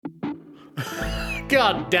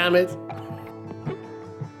God damn it.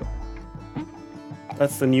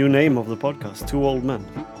 That's the new name of the podcast, Two Old Men.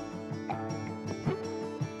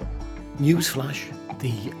 Newsflash,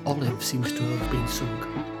 the olive seems to have been sunk.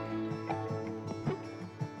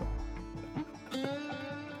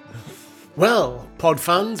 Well, pod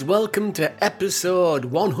fans, welcome to episode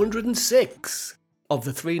 106 of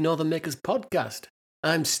the Three Northern Makers podcast.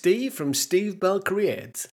 I'm Steve from Steve Bell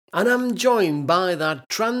Creates, and I'm joined by that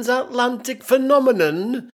transatlantic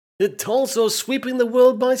phenomenon that's also sweeping the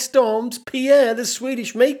world by storms, Pierre, the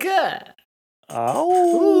Swedish maker.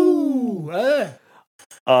 Oh!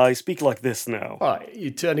 I speak like this now. Oh,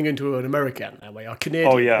 you're turning into an American that way, or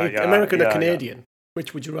Canadian. Oh, yeah. American or Canadian? Yeah.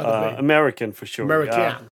 Which would you rather be? American for sure. American.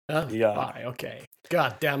 Yeah. Huh? Yeah. All right, okay.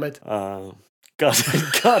 God damn it. God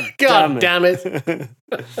damn it.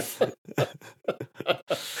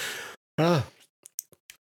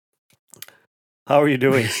 How are you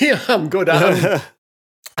doing? Yeah, I'm good.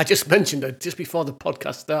 I just mentioned it just before the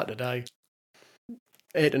podcast started. I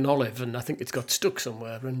ate an olive and I think it's got stuck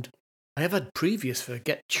somewhere. And I have had previous for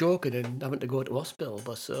choking and having to go to hospital,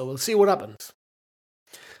 but so we'll see what happens.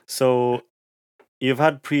 So you've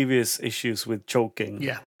had previous issues with choking.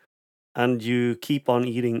 Yeah. And you keep on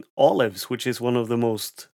eating olives, which is one of the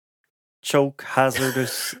most choke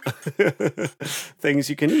hazardous things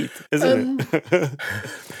you can eat, isn't it?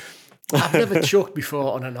 I've never choked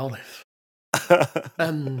before on an olive.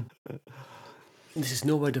 This is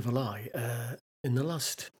no word of a lie. In the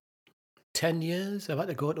last 10 years, I've had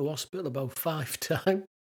to go to hospital about 5 times.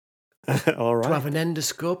 All right. To have an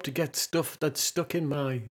endoscope to get stuff that's stuck in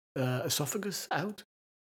my esophagus out.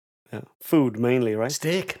 Yeah. Food mainly, right?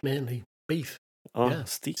 Steak mainly. Beef. Oh, yeah.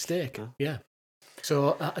 steak. Yeah.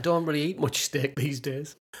 So I don't really eat much steak these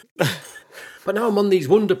days. But now I'm on these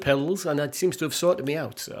wonder pills and it seems to have sorted me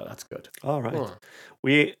out, so that's good. All right. Oh.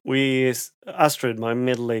 We Astrid, my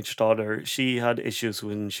middle-aged daughter, she had issues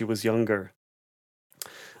when she was younger.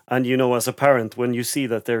 And you know, as a parent, when you see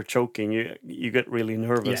that they're choking, you get really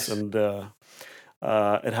nervous. Yes. And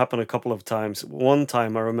it happened a couple of times. One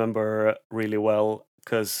time I remember really well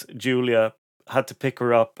because Julia had to pick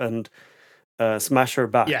her up and smash her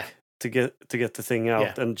back to get the thing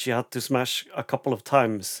out, and she had to smash a couple of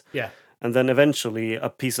times. Yeah. And then eventually a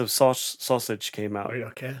piece of sausage came out.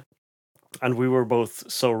 Okay. And we were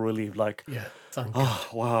both so relieved, like, thank oh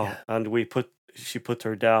God. wow. Yeah. And she put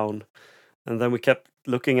her down, and then we kept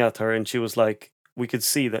looking at her, and she was like, we could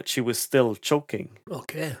see that she was still choking.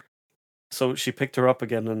 Okay. So she picked her up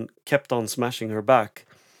again and kept on smashing her back.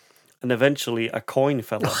 And eventually a coin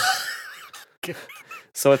fell out. Okay.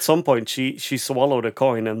 So at some point she swallowed a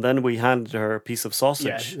coin, and then we handed her a piece of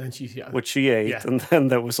sausage, which she ate, and then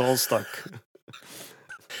that was all stuck.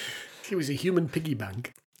 She was a human piggy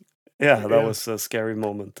bank. Yeah, that was a scary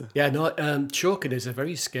moment. Yeah, no, choking is a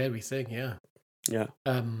very scary thing, yeah. Yeah.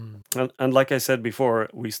 And like I said before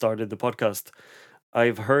we started the podcast,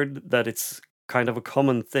 I've heard that it's kind of a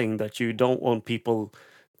common thing that you don't want people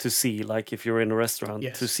to see, like if you're in a restaurant,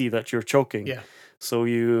 to see that you're choking. Yeah. So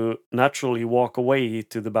you naturally walk away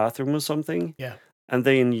to the bathroom or something. Yeah. And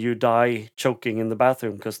then you die choking in the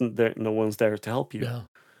bathroom because no one's there to help you. No.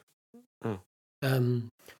 Oh. I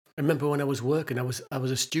remember when I was working, I was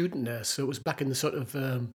a student there, so it was back in the sort of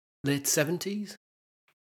late 70s.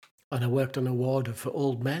 And I worked on a ward for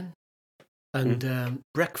old men. And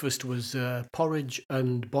breakfast was porridge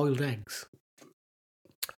and boiled eggs.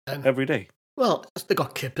 And every day? Well, they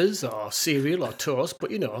got kippers or cereal or toast,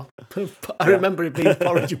 but you know, I remember it being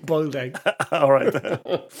porridge and boiled egg. All right.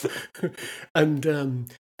 And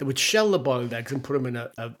they would shell the boiled eggs and put them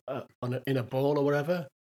in a bowl or whatever.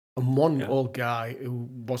 And one old guy who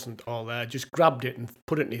wasn't all there just grabbed it and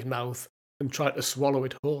put it in his mouth and tried to swallow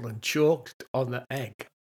it whole and choked on the egg.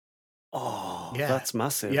 Oh, that's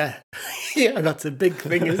massive. Yeah. Yeah, that's a big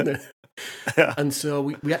thing, isn't it? Yeah. And so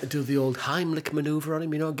we had to do the old Heimlich maneuver on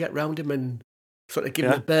him, you know, get round him and sort of give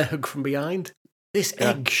him a bear hug from behind. This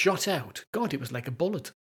egg shot out. God, it was like a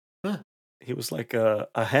bullet. Huh? He was like a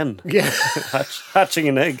hen. Yeah. Hatching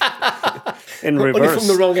an egg in reverse. Only from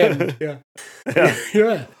the wrong end. Yeah. Yeah.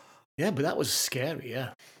 Yeah. Yeah, but that was scary, yeah.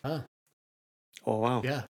 Huh. Oh, wow.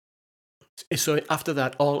 Yeah. So after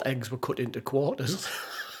that, all eggs were cut into quarters.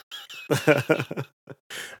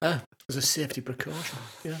 As a safety precaution.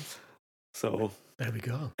 Yeah. So there we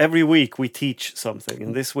go. Every week we teach something,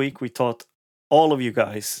 and this week we taught all of you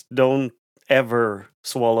guys, don't ever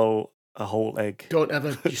swallow a whole egg. Don't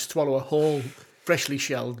ever just swallow a whole freshly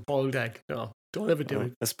shelled boiled egg. No, don't ever do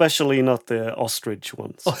it. Especially not the ostrich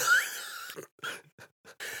ones.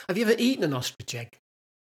 Have you ever eaten an ostrich egg?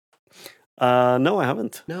 No, I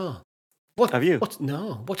haven't. No. Have you?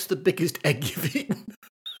 What's the biggest egg you've eaten?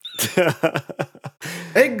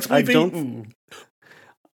 Eggs we've eaten.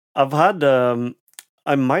 I've had.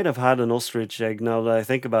 I might have had an ostrich egg now that I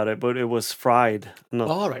think about it, but it was fried,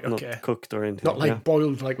 not cooked or anything. Not like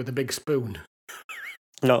boiled, like with a big spoon.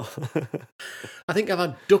 No. I think I've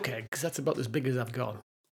had duck eggs. That's about as big as I've gone.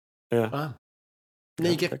 Yeah. Wow. And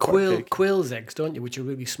then you get quail's eggs, don't you, which are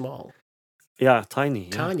really small. Yeah, tiny.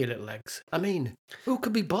 Tiny little eggs. I mean, who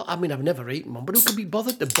could be bothered? I mean, I've never eaten one, but who could be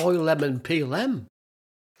bothered to boil them and peel them?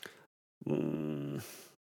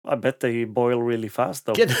 I bet they boil really fast,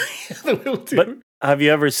 though. Yeah, they will do. But have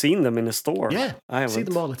you ever seen them in a store? Yeah, I see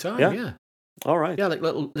them all the time, yeah. All right. Yeah, like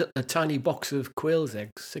a tiny box of quail's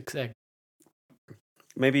eggs, 6 eggs.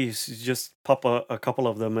 Maybe you just pop a couple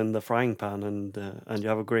of them in the frying pan and you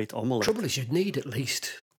have a great omelette. Trouble is you'd need at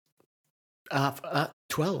least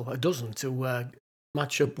 12, a dozen to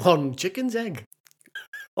match up one chicken's egg.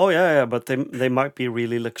 Oh yeah, but they might be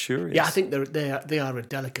really luxurious. Yeah, I think they are a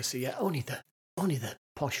delicacy. Yeah, only the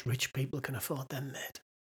posh rich people can afford them, mate.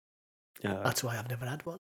 Yeah, that's why I've never had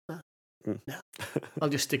one. No, I'll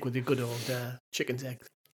just stick with the good old chicken's eggs.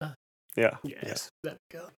 Yeah. Yes, there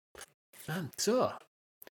we go. So,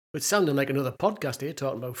 it's sounding like another podcast here,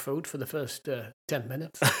 talking about food for the first 10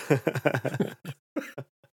 minutes.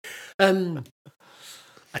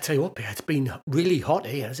 I tell you what, Pierre, it's been really hot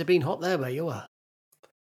here. Has it been hot there where you are?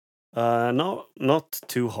 No, not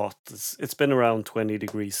too hot. It's been around 20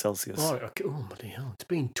 degrees Celsius. Oh, okay. Oh, bloody hell. It's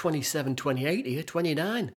been 27, 28 here,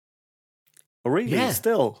 29. Oh, really? Yeah.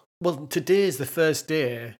 Still? Well, today's the first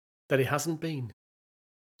day that it hasn't been.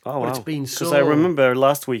 Oh, wow. It's been so... Because I remember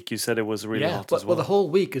last week you said it was really hot as well. Well, the whole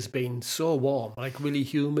week has been so warm, like really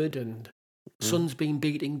humid, and sun's been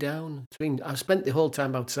beating down. I've spent the whole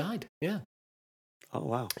time outside, yeah. Oh,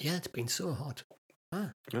 wow. Yeah, it's been so hot.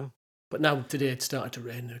 Yeah. But now today it started to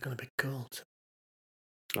rain and it's going to be cold.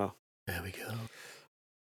 Oh. There we go.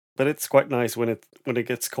 But it's quite nice when it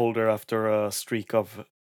gets colder after a streak of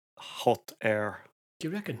hot air. Do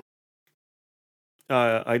you reckon?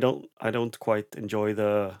 I don't quite enjoy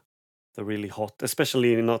the really hot,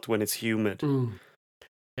 especially not when it's humid.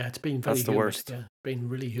 Yeah, it's been very humid. That's the worst. Yeah, been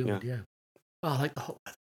really humid, yeah. Oh, I like the hot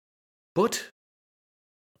weather. But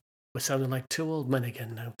we're sounding like two old men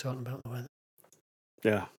again now, talking about the weather.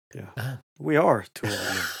 Yeah. We are two old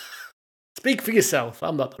men. Speak for yourself.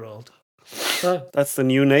 I'm not that old. That's the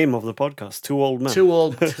new name of the podcast, Two Old Men.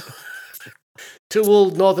 Two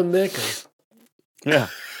old northern makers. Yeah.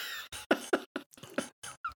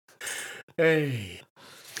 Hey.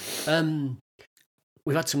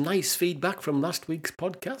 We've had some nice feedback from last week's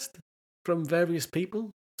podcast from various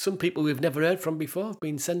people. Some people we've never heard from before have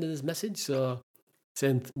been sending us message, so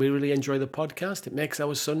saying we really enjoy the podcast. It makes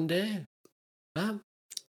our Sunday. Yeah,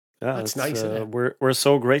 that's nice, isn't it? We're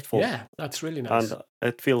so grateful. Yeah, that's really nice. And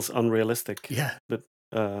it feels unrealistic. Yeah. But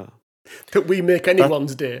that we make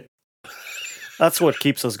anyone's day. That's what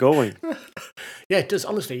keeps us going. Yeah, it does.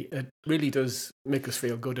 Honestly, it really does make us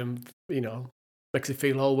feel good and, makes it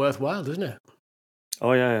feel all worthwhile, doesn't it?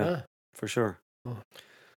 Oh, yeah. For sure. Oh.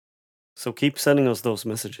 So keep sending us those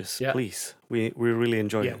messages, please. We really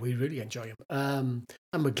enjoy them. Yeah, we really enjoy them.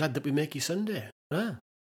 And we're glad that we make you Sunday.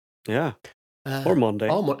 Yeah. Or Monday.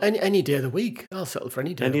 Or any day of the week. I'll settle for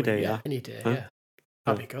any day. Any day, yeah. Any day, yeah.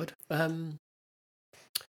 That'd be good.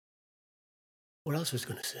 What else was I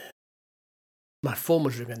going to say? My phone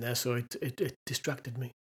was ringing there, so it distracted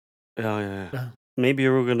me. Yeah. Maybe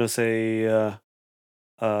you were going to say,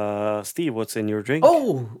 Steve, what's in your drink?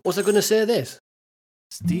 Oh, was I going to say this?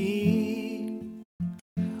 Steve,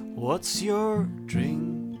 what's your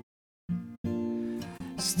drink?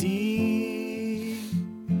 Steve,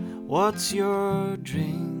 what's your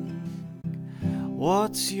drink?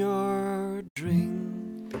 What's your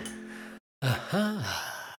drink?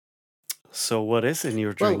 Aha. So what is in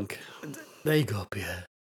your drink? Well, there you go, Pierre.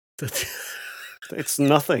 It's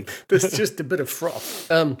nothing. There's just a bit of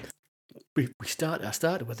froth. I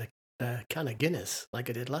started with a can of Guinness, like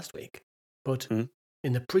I did last week. But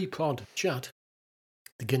in the pre-prod chat,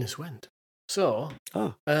 the Guinness went. So,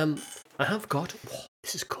 I have got... Whoa,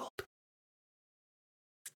 this is cold.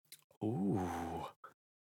 Ooh,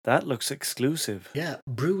 that looks exclusive. Yeah,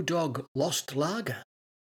 Brewdog Lost Lager.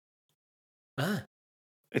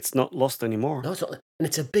 It's not lost anymore. No, it's not. And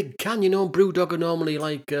it's a big can. Brewdog are normally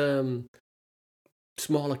like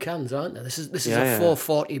smaller cans, aren't they? This is a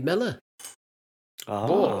 440 miller.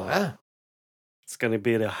 It's going to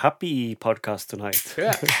be a happy podcast tonight.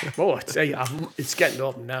 Yeah. It's getting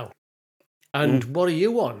open now. And what are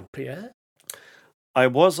you on, Pierre? I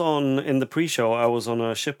was in the pre-show. I was on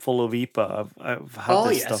a ship full of IPA. I've had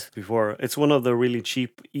this stuff before. It's one of the really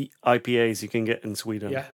cheap IPAs you can get in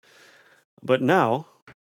Sweden. Yeah. But now,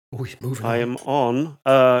 I am on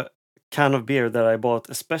a can of beer that I bought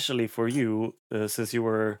especially for you, since you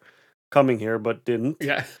were coming here but didn't.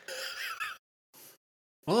 Yeah.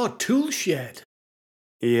 Oh, Tool Shed.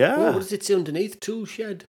 Yeah. Oh, what does it say underneath Tool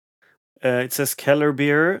Shed? It says Keller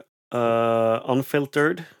beer,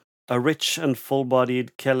 unfiltered. A rich and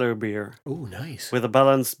full-bodied Keller beer. Oh, nice. With a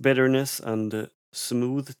balanced bitterness and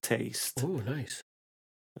smooth taste. Oh, nice.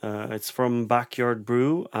 It's from Backyard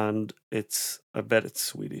Brew, and I bet it's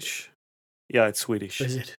Swedish. Yeah, it's Swedish.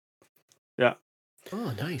 Is it? Yeah.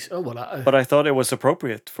 Oh, nice. Oh, well. But I thought it was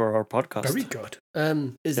appropriate for our podcast. Very good.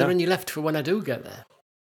 Is there any left for when I do get there?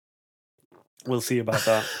 We'll see about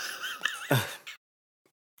that.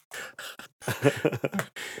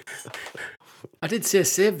 I did say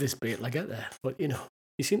save this beer till I get there, but you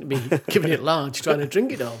seem to be giving it large, trying to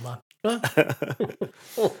drink it all, man. Huh?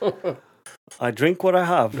 I drink what I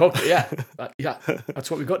have. Okay, yeah, that's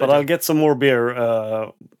what we got. But I'll get some more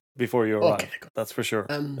beer before you arrive. Okay, that's for sure.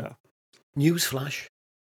 Newsflash: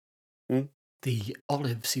 the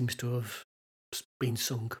olive seems to have been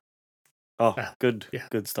sunk. Oh, good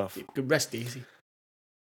stuff. Good, rest easy.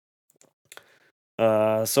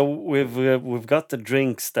 So we've got the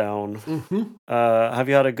drinks down. Mm-hmm. Have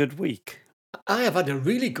you had a good week? I have had a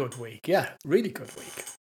really good week. Yeah, really good week.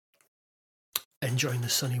 Enjoying the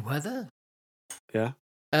sunny weather. Yeah.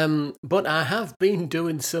 But I have been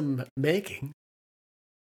doing some making.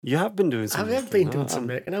 You have been doing some. I have been doing some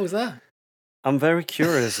making. How was that? I'm very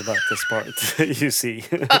curious about this part. You see.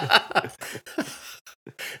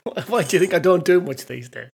 Why do you think I don't do much these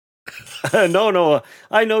days? No,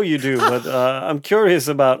 I know you do, but I'm curious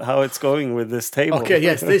about how it's going with this table. Okay,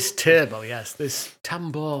 yes, this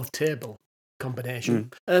tambour table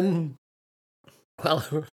combination. Well,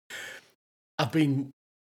 I've been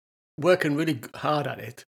working really hard at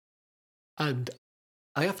it, and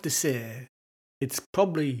I have to say, it's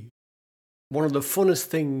probably one of the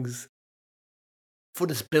funnest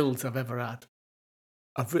builds I've ever had.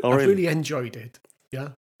 I've really enjoyed it. Yeah.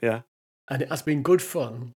 Yeah. And it has been good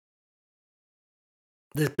fun.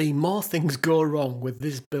 There's been more things go wrong with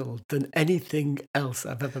this build than anything else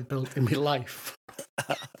I've ever built in my life.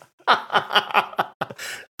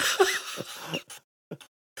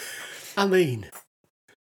 I mean,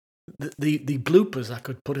 the bloopers I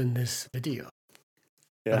could put in this video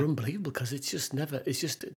are unbelievable because it's just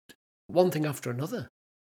one thing after another.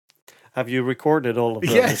 Have you recorded all of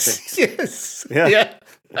them? Yes. Yeah.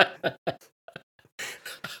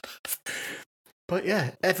 But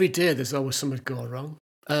yeah, every day there's always something going wrong.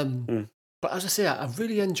 But as I say, I've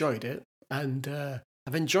really enjoyed it, and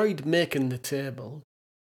I've enjoyed making the table,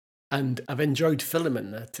 and I've enjoyed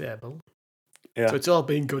filming the table. Yeah. So it's all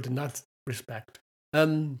been good in that respect. As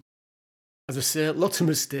I say, lots of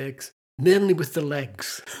mistakes, mainly with the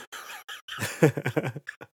legs.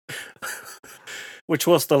 Which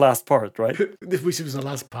was the last part, right? Which was the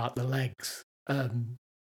last part, the legs.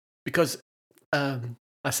 Because I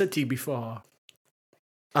said to you before,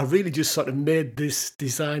 I really just sort of made this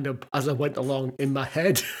design up as I went along in my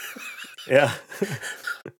head. Yeah.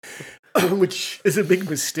 Which is a big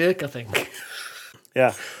mistake, I think.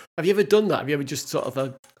 Yeah. Have you ever done that? Have you ever just sort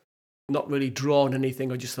of not really drawn anything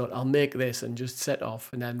or just thought, I'll make this and just set off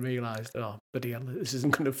and then realised, oh, bloody hell, this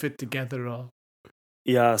isn't going to fit together or...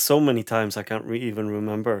 Yeah, so many times I can't even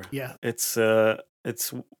remember. Yeah. It's been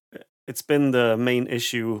the main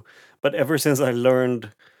issue, but ever since I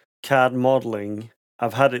learned CAD modeling,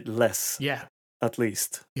 I've had it less. Yeah. At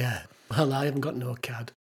least. Yeah. Well, I haven't got no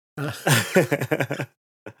CAD. Have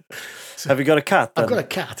you got a cat then? I've got a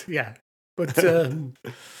cat, yeah. But,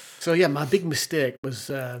 so yeah, my big mistake was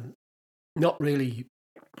not really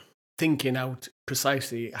thinking out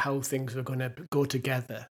precisely how things were going to go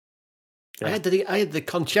together. Yeah. I had the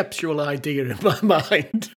conceptual idea in my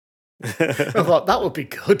mind. I thought that would be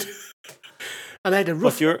good. And I had a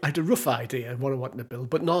rough idea of what I wanted to build,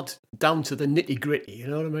 but not down to the nitty-gritty, you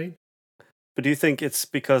know what I mean? But do you think it's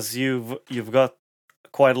because you've got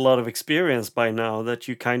quite a lot of experience by now that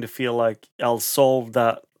you kind of feel like I'll solve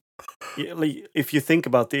that? If you think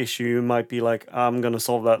about the issue, you might be like, I'm going to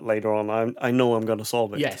solve that later on. I know I'm going to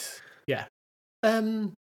solve it. Yes. Yeah. I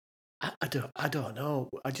don't know.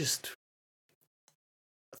 I just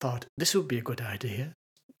thought this would be a good idea.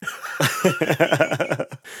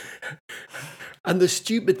 And the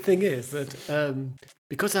stupid thing is that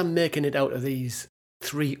because I'm making it out of these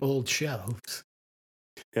 3 old shelves,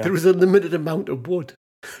 there is a limited amount of wood.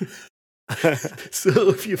 So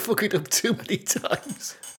if you fuck it up too many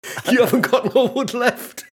times, you haven't got no wood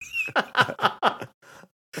left.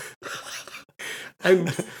 And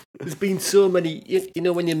there's been so many, you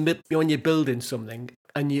know, when you're building something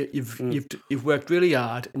and you've worked really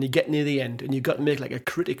hard and you get near the end and you've got to make like a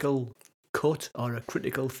critical cut or a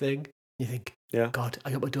critical thing. You think, God,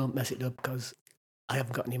 I hope I don't mess it up because I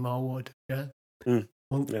haven't got any more wood. Yeah.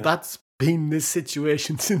 Well, that's been this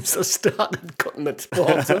situation since I started cutting the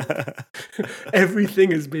boards up.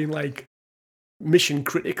 Everything has been like mission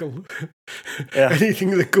critical.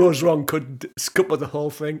 Anything that goes wrong could scupper the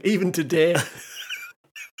whole thing. Even today.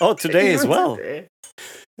 Oh, today as well.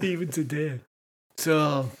 Even today.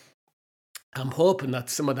 So I'm hoping that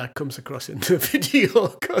some of that comes across in the video.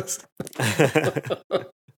 Cause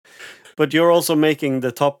but you're also making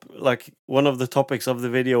the top, like one of the topics of the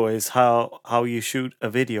video is how you shoot a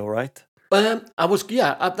video, right? I was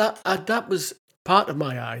that was part of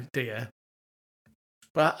my idea,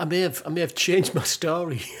 but I may have changed my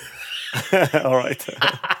story. All right.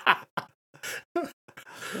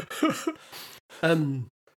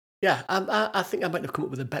 I think I might have come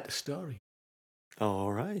up with a better story.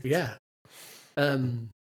 All right. Yeah. But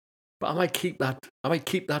I might keep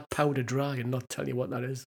that powder dry and not tell you what that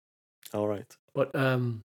is. All right. But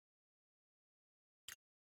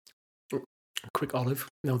quick olive.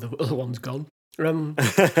 No, the other one's gone.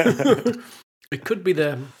 It could be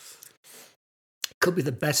the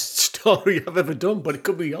best story I've ever done, but it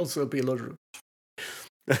could be also be a lot of.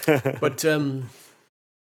 But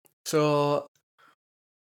so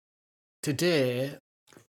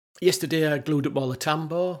yesterday I glued up all the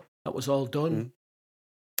tambour. That was all done.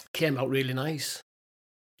 Came out really nice.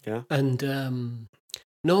 Yeah. And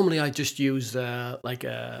normally I just use like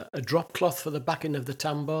a drop cloth for the backing of the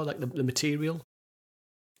tambour, like the material.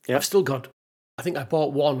 Yeah. I've still got, I think I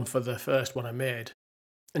bought one for the first one I made.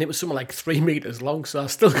 And it was something like 3 meters long, so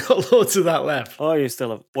I've still got loads of that left. Oh, you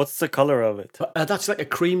still have. What's the colour of it? That's like a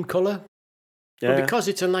cream colour. Yeah. But because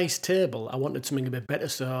it's a nice table, I wanted something a bit better.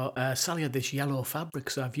 So Sally had this yellow fabric,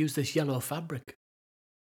 so I've used this yellow fabric.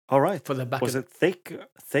 All right. For the back. Was it thick?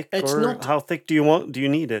 It's or not. How thick do you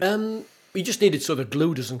need it? You just need it so the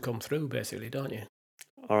glue doesn't come through, basically, don't you?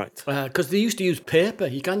 All right. Because they used to use paper.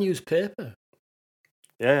 You can use paper.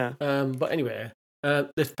 Yeah. But anyway,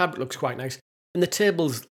 the fabric looks quite nice. And the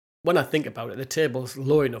table's, when I think about it, the table's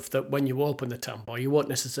low enough that when you open the tambour, you won't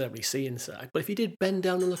necessarily see inside. But if you did bend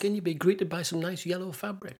down and look in, you'd be greeted by some nice yellow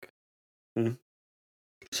fabric. Mm-hmm.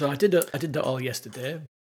 So I did that all yesterday.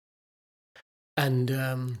 And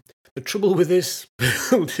the trouble with this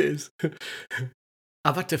build is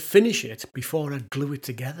I've had to finish it before I glue it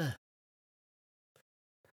together.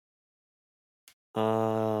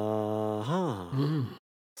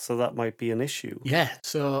 So that might be an issue. Yeah,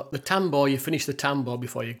 so the tambour, you finish the tambour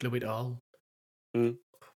before you glue it all.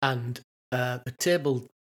 And the table,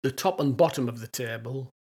 the top and bottom of the table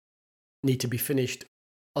need to be finished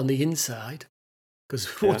on the inside.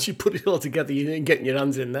 Because once you put it all together, you ain't getting your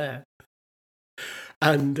hands in there.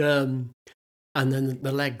 And then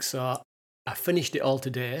the legs. So I finished it all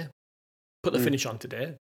today, put the finish on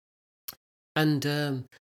today. And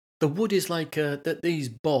the wood is like these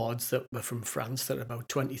boards that were from France that are about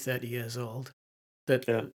 20, 30 years old that,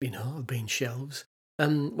 have been shelves.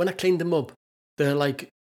 And when I cleaned them up, they're like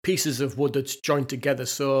pieces of wood that's joined together.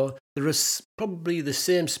 So there is probably the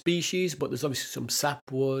same species, but there's obviously some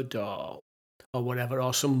sapwood or whatever,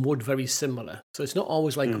 or some wood very similar. So it's not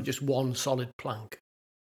always like just one solid plank.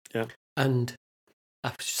 Yeah. And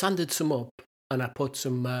I've sanded some up and I put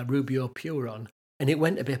some Rubio Pure on, and it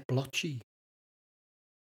went a bit blotchy.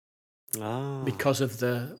 Because of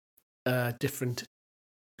the different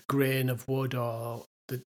grain of wood, or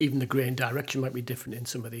even the grain direction might be different in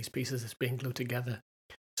some of these pieces that's being glued together.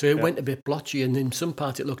 So it went a bit blotchy, and in some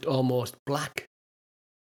parts it looked almost black.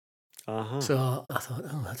 So I thought,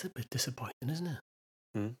 that's a bit disappointing, isn't it?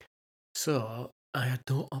 So I had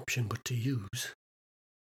no option but to use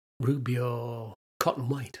Rubio cotton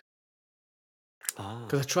white.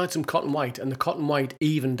 Because I tried some cotton white, and the cotton white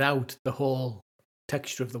evened out the whole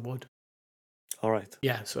texture of the wood. All right.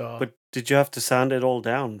 Yeah. So, but did you have to sand it all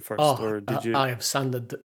down first, or did you? I have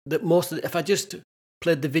sanded most of it. If I just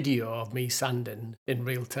played the video of me sanding in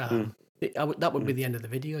real time, that would be the end of the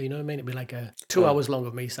video. You know what I mean? It'd be like 2 hours long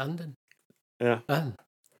of me sanding. Yeah.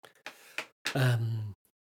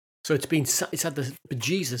 So it's had the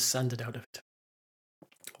bejesus sanded out of it.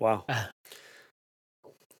 Wow.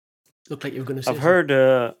 Looked like you were going to say.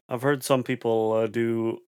 I've heard some people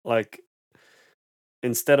do like,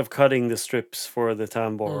 instead of cutting the strips for the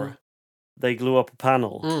tambour, they glue up a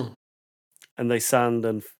panel and they sand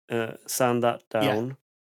that down,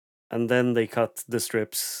 and then they cut the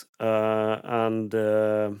strips, and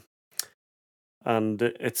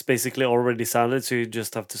it's basically already sanded, so you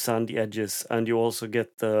just have to sand the edges, and you also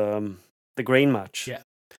get the grain match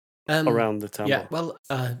around the tambour. Yeah, well,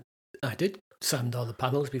 I did sand all the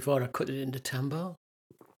panels before I cut it into tambour.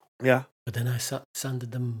 Yeah. But then I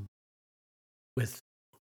sanded them with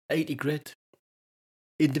 80 grit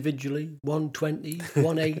individually, 120,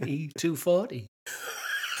 180, 240.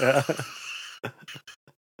 Yeah.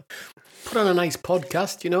 Put on a nice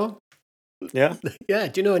podcast, Yeah. Yeah,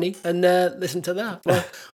 do you know any? And listen to that. Well,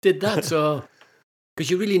 did that, so...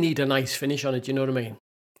 Because you really need a nice finish on it, you know what I mean?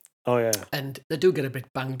 Oh, yeah. And they do get a bit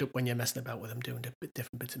banged up when you're messing about with them, doing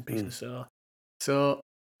different bits and pieces. So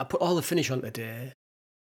I put all the finish on today,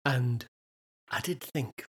 and I did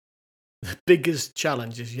think the biggest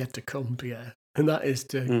challenge is yet to come, Pierre, and that is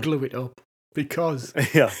to glue it up, because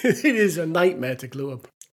it is a nightmare to glue up.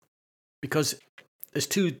 Because there's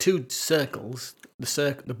two circles,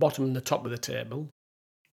 the bottom and the top of the table,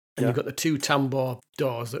 and you've got the two tambour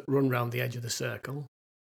doors that run round the edge of the circle.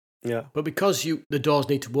 Yeah. But because the doors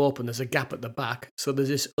need to open, there's a gap at the back, so there's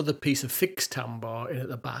this other piece of fixed tambour in at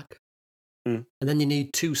the back. And then you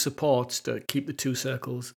need two supports to keep the two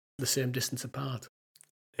circles the same distance apart.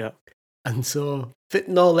 Yeah. And so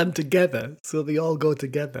fitting all them together, so they all go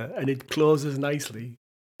together and it closes nicely.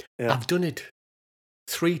 Yeah. I've done it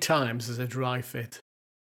 3 times as a dry fit.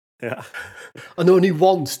 Yeah. And only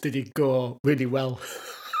once did it go really well.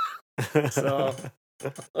 So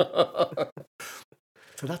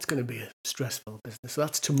that's going to be a stressful business. So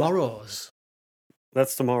that's tomorrow's.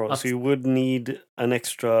 So you would need an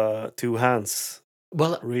extra 2 hands.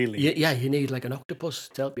 Well, really? Yeah, you need like an octopus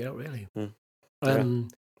to help you out, really.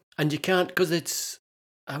 And you can't, because it's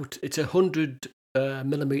 100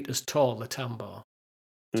 millimeters tall, the tambour.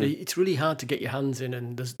 So it's really hard to get your hands in,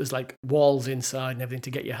 and there's like walls inside and everything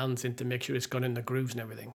to get your hands in to make sure it's gone in the grooves and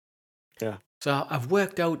everything. Yeah. So I've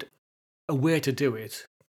worked out a way to do it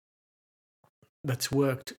that's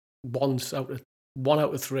worked 1 out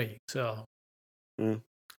of 3. So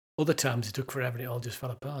other times it took forever and it all just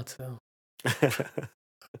fell apart. So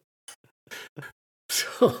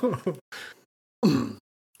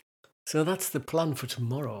that's the plan for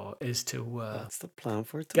tomorrow, is to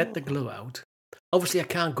get the glue out. Obviously, I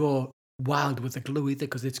can't go wild with the glue either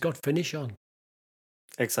because it's got finish on.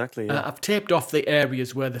 Exactly, yeah. I've taped off the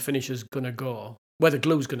areas where the finish is going to go, where the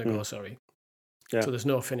glue's going to go, sorry. Yeah. So there's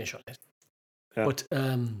no finish on it. Yeah. But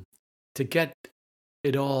to get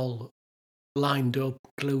it all lined up,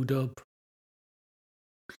 glued up,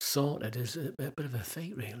 sorted is a bit of a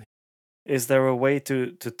feat, really. Is there a way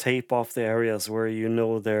to tape off the areas where you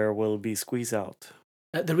know there will be squeeze out?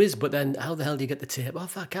 There is, but then how the hell do you get the tape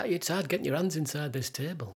off? It's hard getting your hands inside this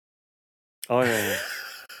table. Oh, yeah.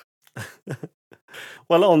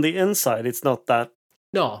 Well, on the inside, it's not that...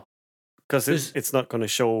 No. Because it's not going to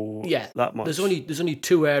show that much. There's only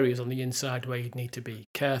 2 areas on the inside where you'd need to be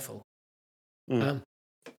careful. And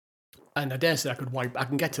I dare say I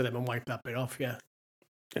can get to them and wipe that bit off, yeah.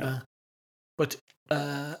 But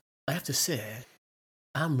I have to say,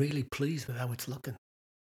 I'm really pleased with how it's looking.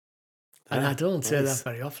 And I don't say that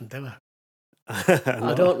very often, do I?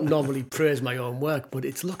 No. I don't normally praise my own work, but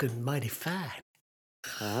it's looking mighty fine.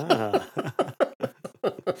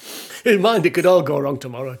 In mind, it could all go wrong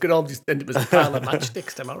tomorrow. It could all just end up as a pile of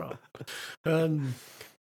matchsticks tomorrow. But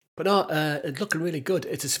no, it's looking really good.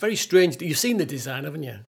 It's a very strange... You've seen the design, haven't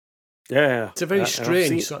you? Yeah. It's a very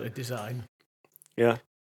strange sort of design. Yeah.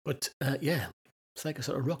 But it's like a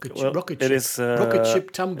sort of rocket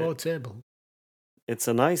ship tambour table. It's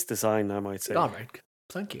a nice design, I might say. All right.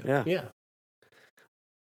 Thank you. Yeah.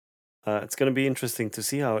 It's going to be interesting to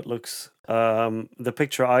see how it looks. The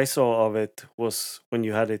picture I saw of it was when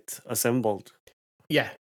you had it assembled.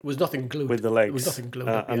 Yeah, it was nothing glued. With the legs. It was nothing glued.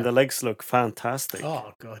 And the legs look fantastic.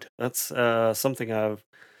 Oh, God. That's something I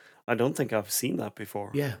don't think I've seen that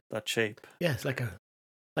before. Yeah. That shape. Yeah, it's like a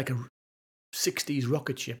 60s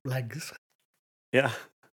rocket ship legs. Yeah.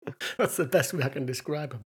 That's the best way I can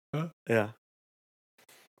describe them. Huh? Yeah.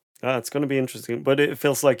 It's going to be interesting, but it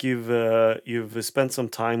feels like you've spent some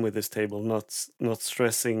time with this table, not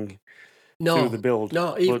stressing through the build.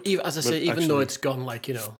 No, as I say, even though it's gone like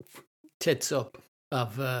tits up,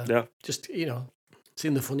 I've just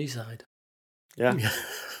seen the funny side. Yeah.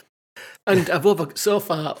 And I've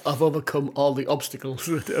overcome all the obstacles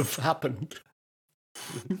that have happened,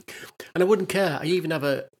 and I wouldn't care. I even have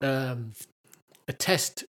a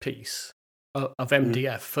test piece of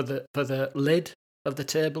MDF for the lid of the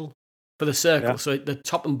table, for the circle. Yeah. So the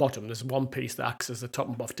top and bottom, there's one piece that acts as the top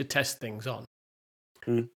and bottom to test things on.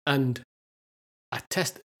 And I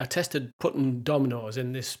tested putting dominoes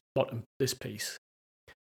in this piece,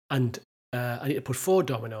 and I need to put 4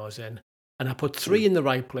 dominoes in, and I put 3 in the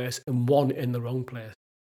right place and 1 in the wrong place.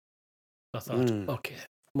 I thought, okay,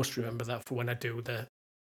 must remember that for when I do the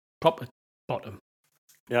proper bottom.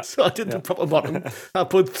 Yeah. So I did the proper bottom. I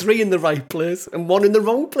put 3 in the right place and 1 in the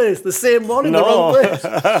wrong place. The same one in the wrong place.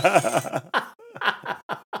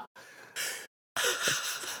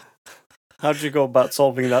 How did you go about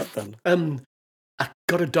solving that then? I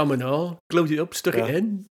got a domino, glued it up, stuck it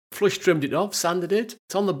in, flush trimmed it off, sanded it.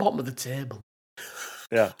 It's on the bottom of the table.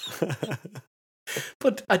 Yeah.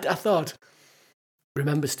 But I thought,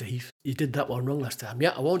 remember, Steve, you did that one wrong last time.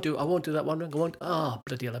 Yeah, I won't do that one wrong.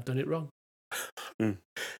 Bloody hell, I've done it wrong. It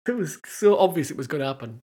was so obvious it was going to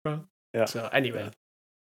happen. Yeah. So anyway,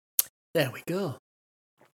 there we go.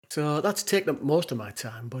 So that's taken up most of my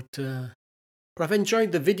time, but I've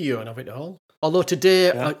enjoyed the videoing of it all. Although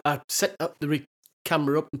today I set up the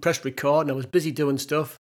camera up and pressed record, and I was busy doing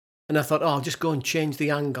stuff, and I thought, I'll just go and change the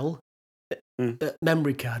angle. The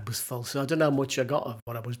memory card was full, so I don't know how much I got of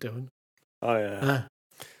what I was doing. Oh yeah,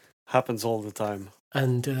 happens all the time.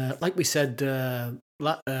 And like we said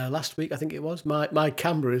last week, I think it was, my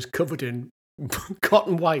camera is covered in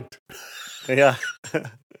cotton white. Yeah.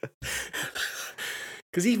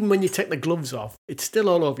 Because even when you take the gloves off, it's still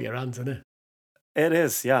all over your hands, isn't it? It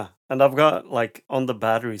is, yeah. And I've got on the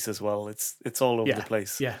batteries as well. It's all over the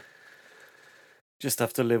place. Yeah. Just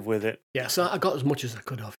have to live with it. Yeah, so I got as much as I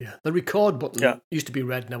could off, yeah. The record button used to be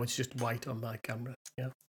red, now it's just white on my camera. Yeah.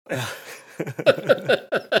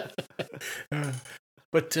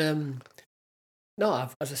 But no,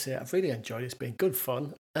 as I say, I've really enjoyed it. It's been good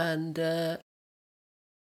fun, and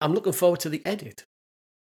I'm looking forward to the edit.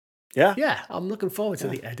 Yeah, I'm looking forward to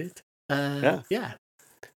the edit. Yeah,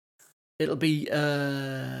 it'll be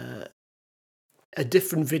a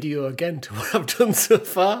different video again to what I've done so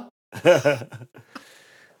far.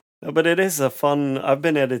 No, but it is a fun. I've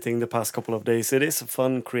been editing the past couple of days. It is a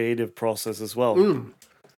fun, creative process as well.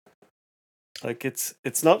 Like it's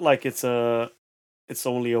not like it's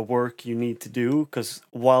only a work you need to do, because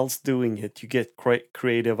whilst doing it, you get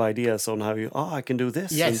creative ideas on how I can do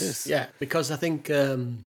this. Yes, and this. Yeah, because I think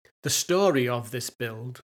the story of this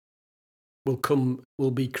build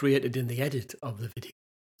will be created in the edit of the video.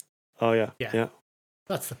 Oh yeah.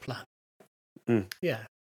 That's the plan. Yeah,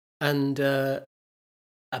 and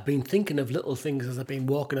I've been thinking of little things as I've been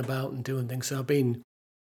walking about and doing things. So I've been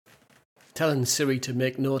telling Siri to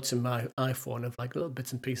make notes in my iPhone of little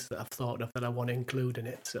bits and pieces that I've thought of that I want to include in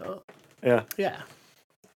it. So yeah,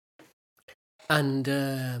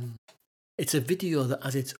 and it's a video that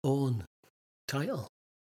has its own title.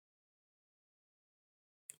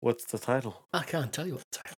 What's the title? I can't tell you what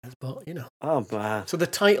the title is, but you know. Oh man! So the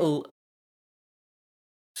title.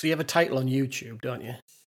 So you have a title on YouTube, don't you?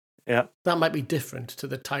 Yeah. That might be different to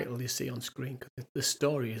the title you see on screen, because the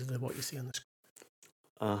story is what you see on the screen.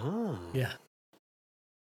 Yeah.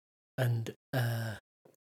 And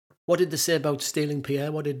what did they say about stealing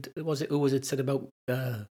Pierre? Who was it said about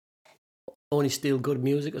only steal good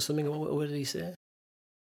music or something? What did he say?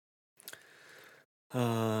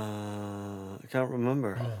 I can't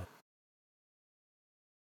remember.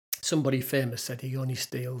 Somebody famous said he only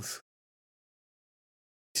steals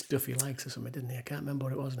stuff he likes or something, didn't he? I can't remember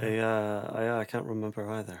what it was now. Yeah, I can't remember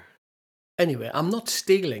either. Anyway, I'm not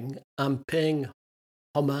stealing. I'm paying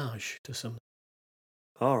homage to something.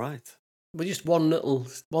 All right. But just one little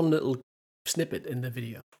snippet in the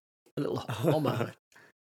video, a little homage.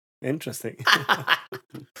 Interesting.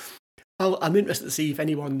 I'm interested to see if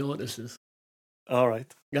anyone notices. All right.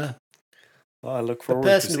 Yeah. Well, I look forward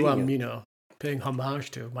to seeing the person who it. I'm, paying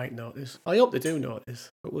homage to might notice. I hope they do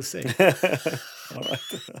notice, but we'll see. All right.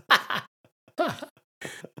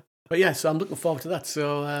 But yeah, so I'm looking forward to that.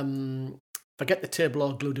 So if I get the table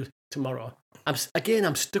all glued tomorrow, I'm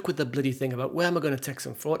stuck with the bloody thing about where am I going to take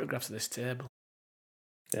some photographs of this table.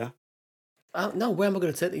 Yeah. No, where am I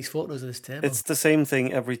going to take these photos of this table? It's the same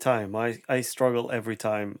thing every time. I struggle every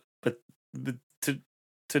time. But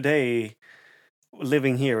today,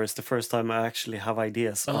 living here is the first time I actually have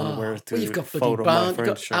ideas on where to you've got photo barns, my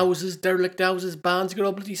furniture. You've got houses, derelict houses, barns, you've got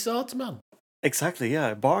all bloody sorts, man. Exactly,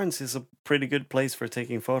 yeah. Barns is a pretty good place for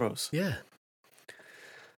taking photos. Yeah.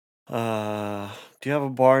 Do you have a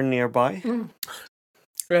barn nearby?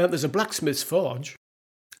 There's a blacksmith's forge.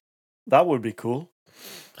 That would be cool.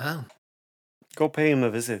 Oh. Go pay him a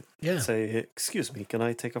visit. Yeah. Say, excuse me, can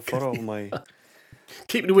I take a photo of my...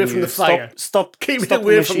 Keep it away from the fire. Keep it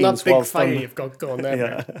away from that big fire you've got going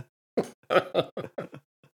there.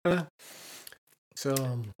 Yeah.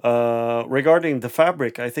 So, regarding the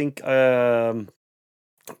fabric, I think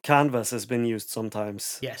canvas has been used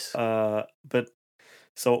sometimes. Yes. But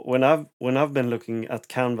so when I've been looking at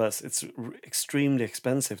canvas, it's extremely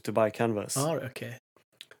expensive to buy canvas. Oh, okay.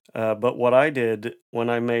 But what I did when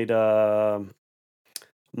I made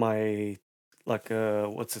my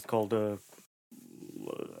what's it called, the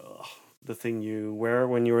thing you wear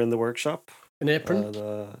when you're in the workshop, An apron.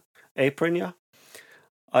 the apron, yeah.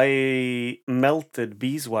 I melted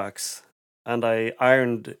beeswax and I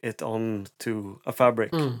ironed it onto a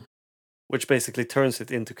fabric, which basically turns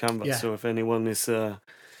it into canvas. Yeah. So if anyone is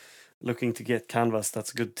looking to get canvas,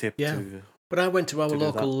 that's a good tip. Yeah. But I went to our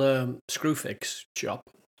local screw fix shop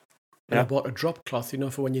and I bought a drop cloth,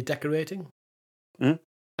 for when you're decorating.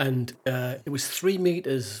 And it was 3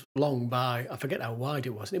 meters long by, I forget how wide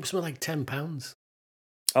it was. And it was something like £10.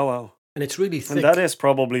 Oh, wow. And it's really thick. And that is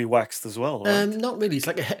probably waxed as well, right? Not really. It's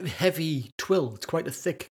like a heavy twill. It's quite a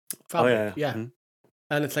thick fabric. Oh, yeah.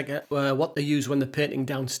 And it's like what they use when they're painting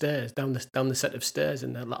downstairs, down the set of stairs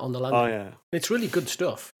on the landing. Oh, yeah. It's really good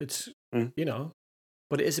stuff. It's,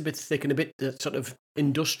 but it is a bit thick and a bit sort of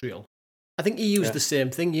industrial. I think he used the same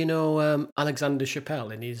thing, Alexander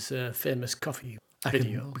Chappelle in his famous coffee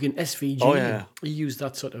video. Begin SVG. Oh, yeah. He used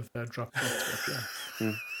that sort of drop stuff,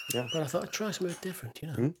 yeah. Yeah. But I thought I'd try something different,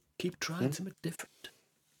 Keep trying something different.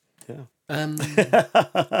 Yeah.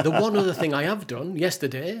 The one other thing I have done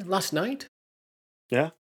last night.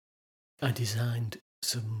 Yeah. I designed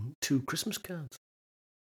 2 Christmas cards.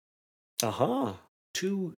 Uh-huh.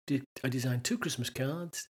 I designed 2 Christmas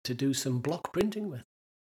cards to do some block printing with.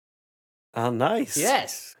 Ah, nice.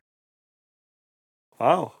 Yes.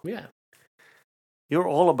 Wow. Yeah. You're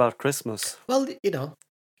all about Christmas. Well,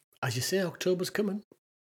 as you say, October's coming.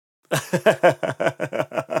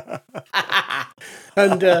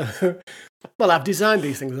 And I've designed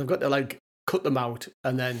these things. I've got to cut them out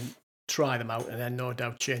and then try them out and then no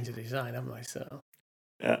doubt change the design, haven't I? So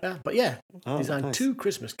but designed nice. 2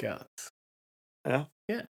 Christmas cards. Yeah.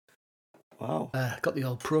 Wow. Got the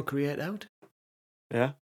old Procreate out.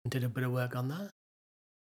 Yeah. And did a bit of work on that.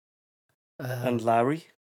 And Larry.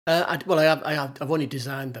 I've only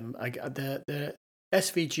designed them. I got the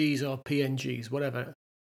SVGs or PNGs, whatever.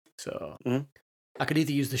 So I could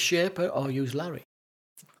either use the Shaper or use Larry.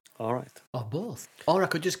 All right. Or both. Or I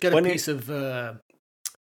could just get a piece of...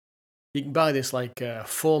 you can buy this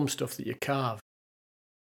foam stuff that you carve.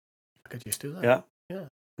 I could just do that. Yeah. Yeah.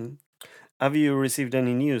 Have you received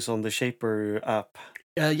any news on the Shaper app?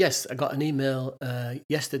 Yes, I got an email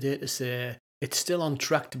yesterday to say it's still on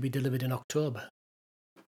track to be delivered in October.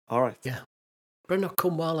 All right. Yeah. Better not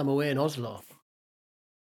come while I'm away in Oslo.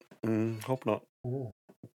 Hope not. Oh.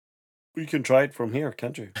 You can try it from here,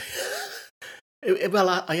 can't you? Well,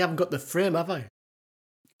 I haven't got the frame, have I?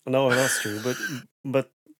 No, that's true. But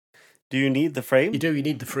do you need the frame? You do. You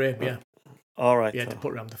need the frame, yeah. All right. Yeah, to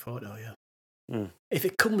put around the photo, yeah. If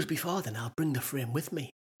it comes before, then I'll bring the frame with me.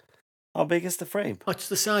 How big is the frame? Oh, it's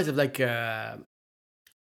the size of bigger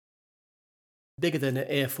than an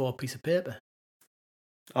A4 piece of paper.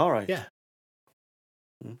 All right. Yeah.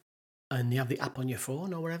 And you have the app on your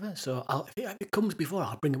phone or whatever. So if it comes before,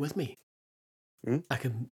 I'll bring it with me. We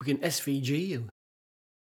can SVG you.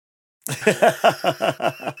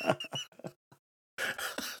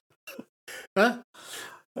 Huh?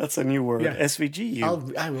 That's a new word. Yeah. SVG you.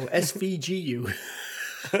 I will SVG you.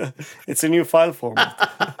 It's a new file format.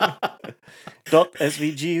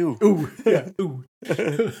 .svgu. Ooh, yeah, ooh.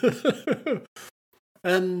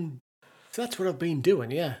 So that's what I've been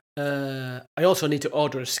doing, yeah. I also need to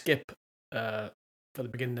order a skip for the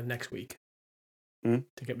beginning of next week to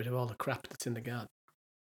get rid of all the crap that's in the garden.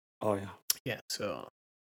 Oh, yeah. Yeah, so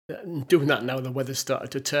doing that now the weather's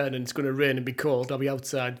started to turn and it's going to rain and be cold. I'll be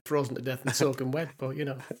outside frozen to death and soaking wet, but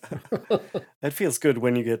It feels good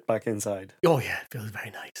when you get back inside. Oh, yeah, it feels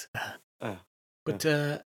very nice.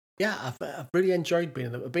 I've really enjoyed being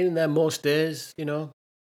in there. I've been in there most days,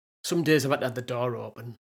 Some days I've had to have the door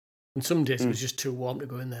open. And some days it was just too warm to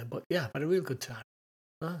go in there. But yeah, I've had a real good time.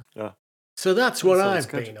 Yeah. So that's what I've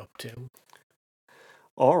been up to.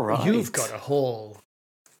 All right. You've got a whole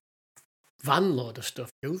van load of stuff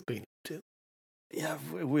you've been up to. Yeah,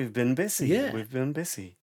 we've been busy. Yeah. We've been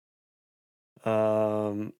busy.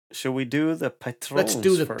 Shall we do the patrons Let's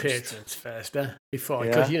do the first? patrons first, before,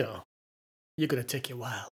 because, you're going to take a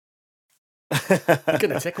while. You're going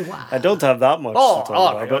to take a while. I don't have that much to talk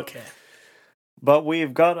about. Right, okay. But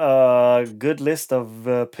we've got a good list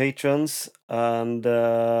of patrons, and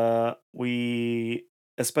we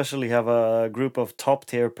especially have a group of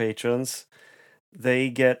top-tier patrons. They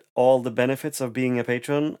get all the benefits of being a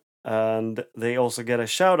patron, and they also get a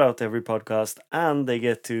shout-out every podcast, and they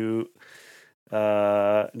get to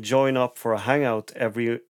join up for a hangout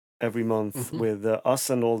every month with us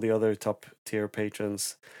and all the other top tier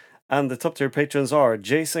patrons. And the top tier patrons are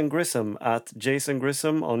Jason Grissom at Jason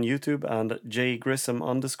Grissom on YouTube and jgrissom_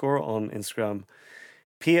 on Instagram.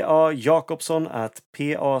 P.A. Jakobsson at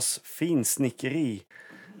P.A.'s Finsnickeri.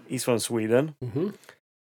 He's from Sweden.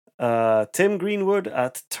 Tim Greenwood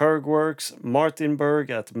at Turgworks. Martin Berg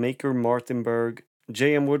at Maker Martin Berg.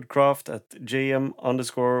 JM Woodcraft at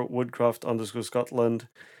JM_Woodcraft_Scotland.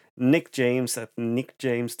 Nick James at Nick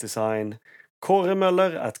James Design. Kåre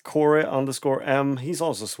Möller at Kåre_M. He's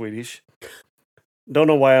also Swedish. Don't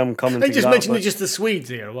know why I'm commenting. I just mentioned just the Swedes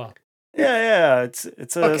here, or what? Yeah.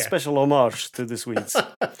 It's a special homage to the Swedes.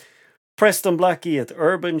 Preston Blackie at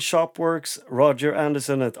Urban Shopworks. Roger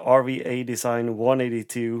Anderson at RVA Design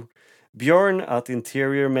 182. Björn at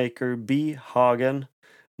Interior Maker B. Hagen.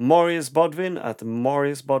 Marius Bodvin at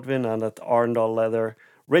Marius Bodvin and at Arndal Leather.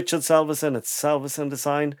 Richard Salvesen at Salvesen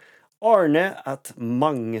Design. Arne at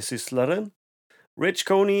Mangesysslaren. Rich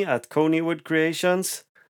Coney at Coneywood Creations.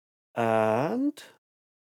 And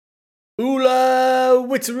Ola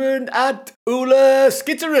Witteren at Ola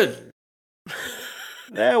Skitteren.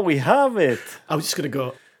 There we have it. I was just going to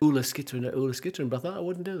go Ola Skitteren at Ola Skitteren, but I thought I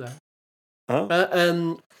wouldn't do that.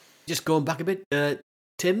 Oh. Just going back a bit,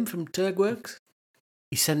 Tim from Turgworks.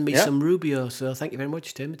 He sent me some Rubio, so thank you very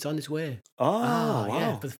much, Tim. It's on its way. Oh, wow.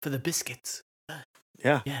 Yeah, for the biscuits.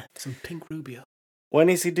 Yeah, some pink Rubio. When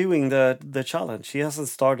is he doing the challenge? He hasn't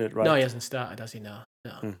started, right? No, he hasn't started, has he? No.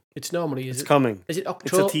 It's normally... It's coming. Is it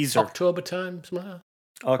October? It's a teaser. October time, something like that?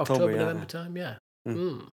 October, November time, yeah.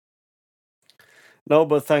 No,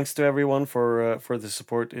 but thanks to everyone for the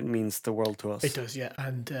support. It means the world to us. It does, yeah.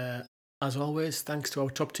 And as always, thanks to our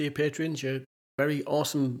top tier patrons. You're very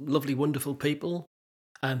awesome, lovely, wonderful people.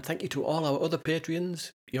 And thank you to all our other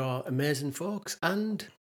Patreons. You're amazing folks. And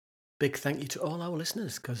big thank you to all our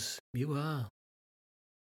listeners, because you are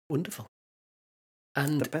wonderful.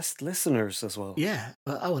 And the best listeners as well. Yeah,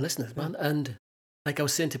 our listeners, man. And like I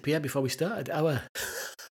was saying to Pierre before we started,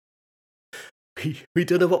 we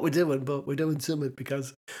don't know what we're doing, but we're doing something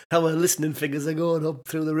because our listening figures are going up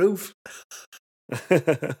through the roof.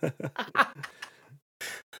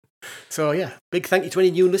 So yeah, big thank you to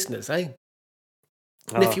any new listeners, eh?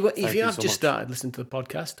 And if you have just started listening to the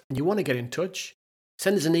podcast and you want to get in touch,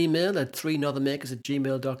 send us an email at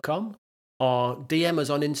 3northernmakers@gmail.com or DM us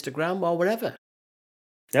on Instagram or wherever.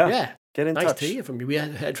 Yeah. Get in touch. Nice to hear from you. We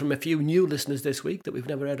heard from a few new listeners this week that we've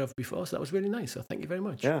never heard of before, so that was really nice. So thank you very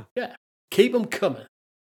much. Yeah. Keep them coming.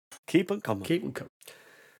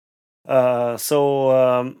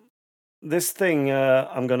 This thing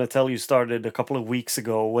I'm going to tell you started a couple of weeks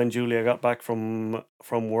ago when Julia got back from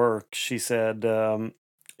work. She said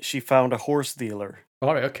she found a horse dealer.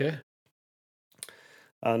 All right, okay.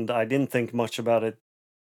 And I didn't think much about it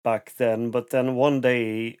back then, but then one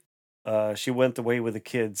day she went away with the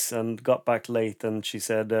kids and got back late, and she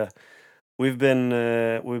said, "We've been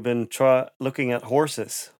looking at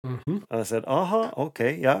horses." Mm-hmm. And I said,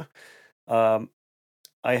 okay, yeah.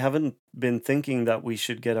 I haven't been thinking that we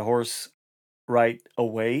should get a horse right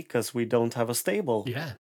away because we don't have a stable.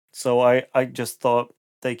 Yeah. So I just thought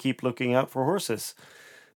they keep looking out for horses.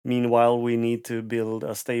 Meanwhile, we need to build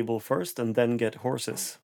a stable first and then get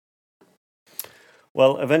horses.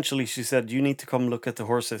 Well, eventually she said, "You need to come look at the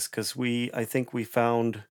horses because I think we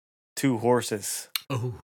found 2 horses."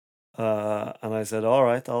 Oh. And I said, "All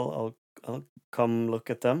right, I'll come look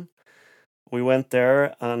at them." We went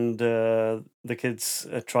there, and the kids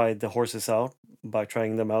tried the horses out by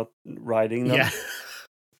trying them out, riding them.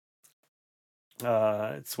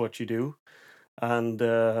 Yeah. It's what you do. And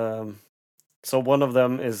so one of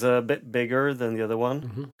them is a bit bigger than the other one.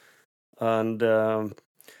 Mm-hmm.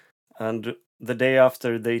 And the day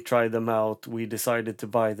after they tried them out, we decided to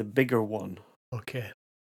buy the bigger one. Okay.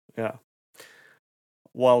 Yeah.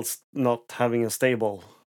 Whilst not having a stable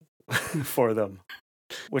for them.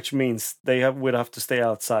 Which means would have to stay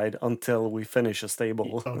outside until we finish a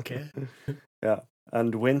stable. Okay. Yeah.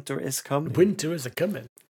 And winter is coming. Winter is coming.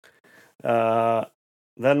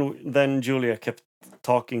 Then Julia kept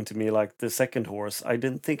talking to me like the second horse. I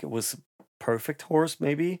didn't think it was a perfect horse,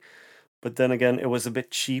 maybe. But then again, it was a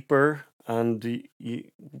bit cheaper. And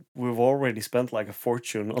we've already spent like a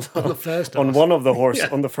fortune on the first on horse. one of the horse,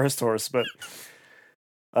 on the first horse. But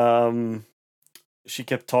she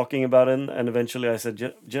kept talking about it, and eventually I said,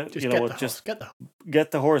 just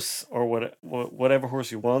get the horse or whatever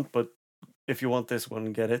horse you want, but if you want this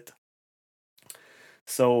one, get it.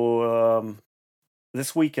 So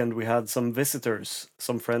this weekend we had some visitors,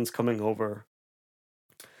 some friends coming over,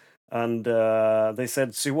 and they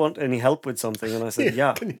said, "So you want any help with something?" And I said,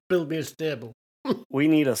 "Yeah." Can you build me a stable? we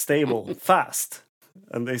need a stable fast.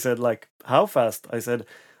 And they said, like, how fast? I said,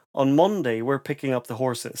 on Monday, we're picking up the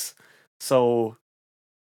horses. So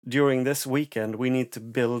during this weekend, we need to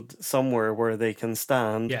build somewhere where they can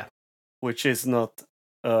stand, which is not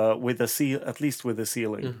with at least with a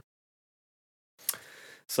ceiling. Mm.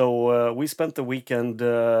 So we spent the weekend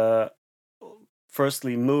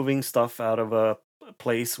firstly moving stuff out of a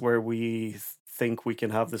place where we think we can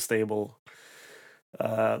have the stable.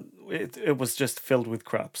 It was just filled with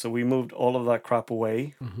crap, so we moved all of that crap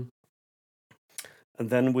away. Mm-hmm. And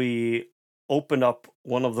then we opened up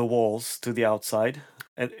one of the walls to the outside.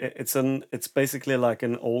 And it's basically like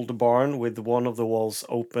an old barn with one of the walls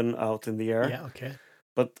open out in the air. Yeah, okay.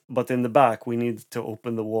 But in the back we needed to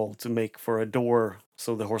open the wall to make for a door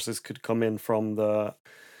so the horses could come in from the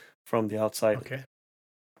outside. Okay.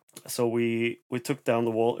 So we took down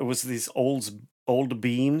the wall. It was these old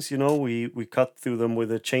beams, we cut through them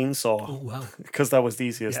with a chainsaw. Oh wow. Because that was the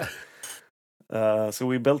easiest. Yeah. So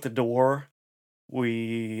we built a door.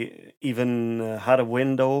 We even had a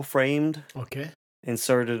window framed. Okay.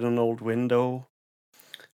 Inserted an old window,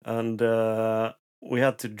 and we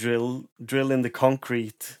had to drill in the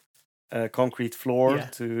concrete floor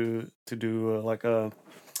to do like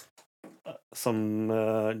some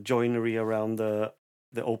joinery around the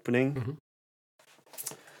opening.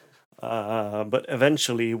 Mm-hmm. But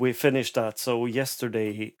eventually we finished that. So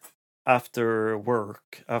yesterday, after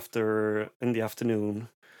work, in the afternoon,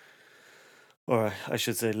 or I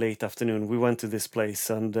should say late afternoon, we went to this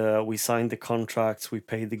place and we signed the contracts. We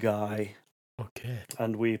paid the guy. Okay.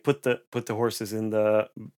 And we put the horses in the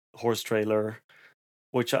horse trailer,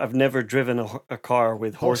 which I've never driven a car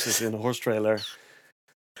with horses in a horse trailer.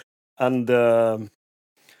 And so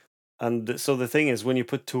the thing is, when you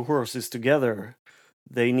put two horses together,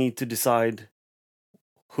 they need to decide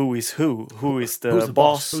who is who is the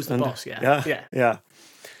boss. Who's the boss? Yeah.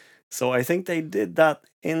 So I think they did that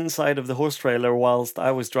inside of the horse trailer whilst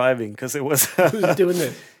I was driving, because it was who's doing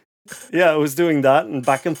it? Yeah, I was doing that and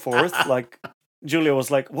back and forth. Like Julia was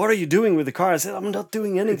like, "What are you doing with the car?" I said, "I'm not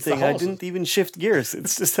doing anything. I didn't even shift gears.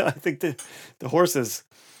 It's just I think the horses."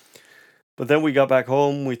 But then we got back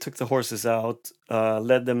home. We took the horses out,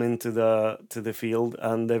 led them into the field,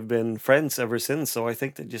 and they've been friends ever since. So I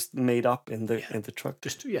think they just made up in the truck.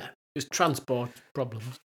 Just transport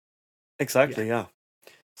problems. Exactly. Yeah.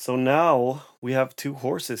 So now we have two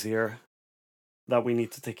horses here that we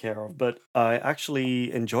need to take care of, but I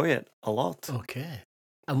actually enjoy it a lot. Okay.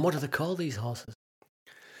 And what do they call these horses?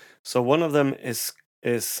 So one of them is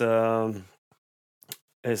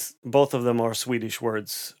both of them are Swedish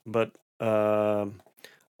words, but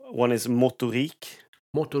one is Motorik.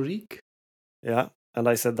 Motorik? Yeah, and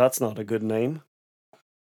I said that's not a good name,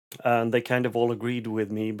 and they kind of all agreed with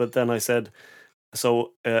me. But then I said,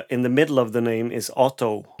 so in the middle of the name is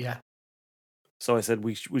Otto. Yeah. So I said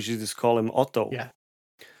we should just call him Otto. Yeah.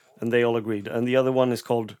 And they all agreed. And the other one is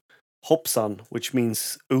called Hoppsan, which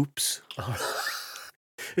means oops.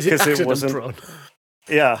 Is it accident prone?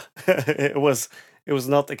 Yeah, it was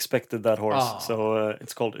not expected, that horse. So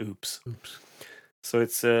it's called oops. Oops. So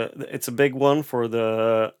it's a big one for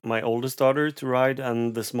my oldest daughter to ride,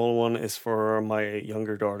 and the small one is for my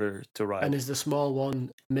younger daughter to ride. And is the small one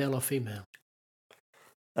male or female?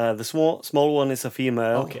 The small one is a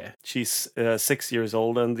female. Okay. She's 6 years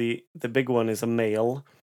old, and the big one is a male.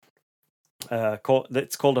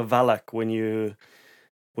 It's called a valak when you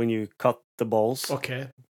cut the balls. Okay.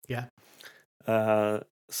 Yeah.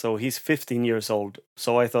 So he's 15 years old.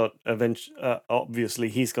 So I thought obviously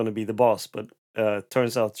he's going to be the boss, but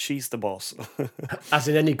turns out she's the boss. As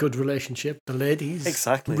in any good relationship, the ladies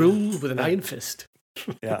exactly rule with an iron fist.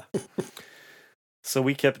 Yeah. So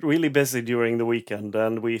we kept really busy during the weekend,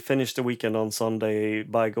 and we finished the weekend on Sunday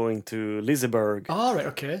by going to Liseberg. All right,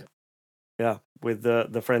 okay. Yeah, with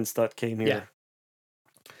the friends that came here. Yeah.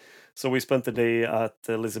 So we spent the day at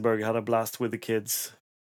Liseberg, had a blast with the kids.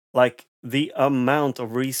 Like, the amount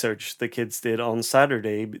of research the kids did on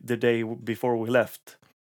Saturday, the day before we left.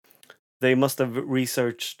 They must have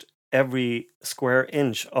researched every square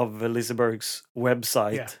inch of Liseberg's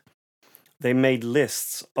website. Yeah. They made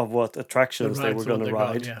lists of what attractions they were going to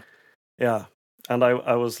ride. Yeah. And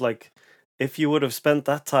I was like, if you would have spent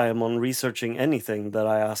that time on researching anything that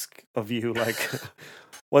I ask of you, like,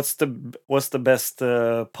 what's the best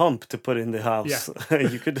pump to put in the house? Yeah.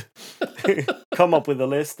 You could come up with a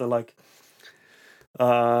list and like.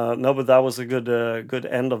 No, but that was a good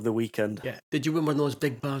end of the weekend. Yeah. Did you win one of those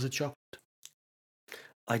big bars of chocolate?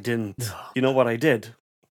 I didn't. No. You know what I did?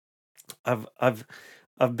 I've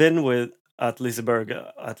been at Liseberg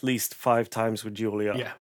at least 5 times with Julia.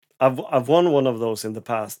 Yeah. I've won one of those in the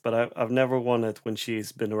past, but I've never won it when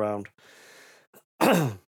she's been around.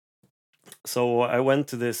 So I went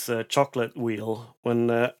to this chocolate wheel when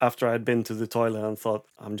after I'd been to the toilet and thought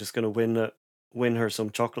I'm just gonna win her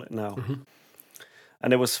some chocolate now. Mm-hmm.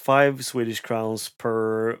 And it was 5 Swedish crowns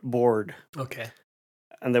per board. Okay.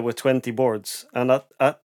 And there were 20 boards. And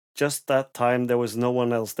at just that time, there was no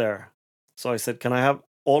one else there. So I said, can I have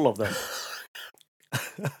all of them?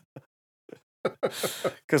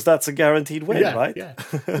 Because that's a guaranteed win, right? Yeah.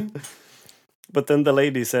 But then the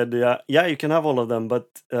lady said, yeah, you can have all of them, but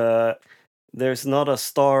there's not a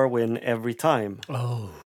star win every time. Oh.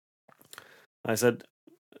 I said,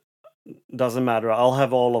 doesn't matter. I'll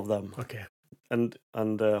have all of them. Okay. And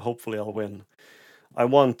hopefully I'll win. I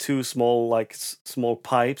won 2 small small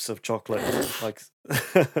pipes of chocolate, like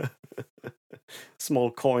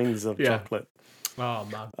small coins of chocolate. Oh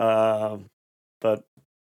man! But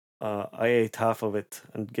I ate half of it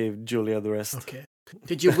and gave Julia the rest. Okay.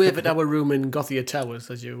 Did you wave at our room in Gothia Towers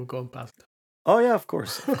as you were going past? Oh yeah, of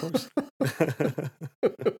course.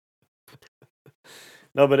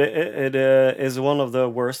 No, but it is one of the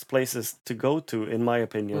worst places to go to, in my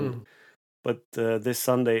opinion. But this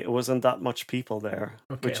Sunday, it wasn't that much people there,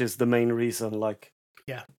 which is the main reason. I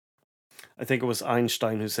think it was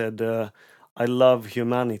Einstein who said, I love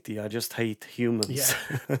humanity, I just hate humans.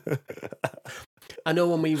 Yeah. I know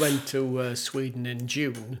when we went to Sweden in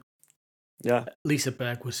June,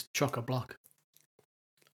 Liseberg was chock-a-block.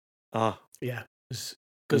 Ah. Yeah,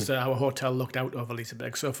 because our hotel looked out over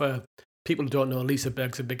Liseberg. So for people who don't know,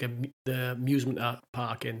 Liseberg's a big amusement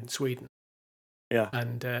park in Sweden. Yeah.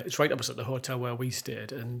 And it's right opposite the hotel where we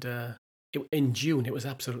stayed. And in June, it was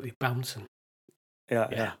absolutely bouncing.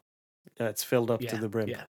 Yeah, it's filled up to the brim.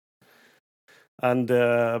 Yeah. And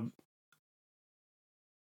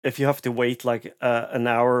if you have to wait like an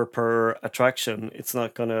hour per attraction, it's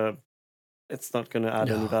not gonna add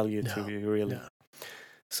any value to you, really. No.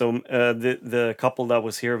 So the couple that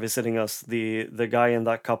was here visiting us, the guy in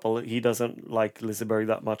that couple, he doesn't like Liseberg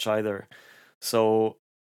that much either. So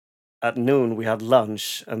at noon we had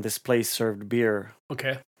lunch and this place served beer.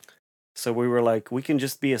 Okay. So we were like, we can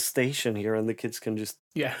just be a station here and the kids can just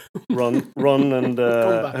run and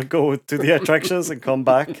go to the attractions and come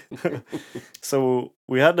back. So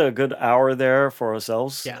we had a good hour there for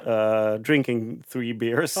ourselves, drinking 3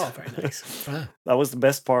 beers. Oh, very nice. Wow. That was the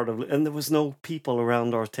best part of it. And there was no people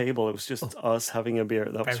around our table. It was just us having a beer.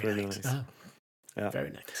 That was really nice. Yeah. Very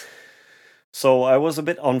nice. So I was a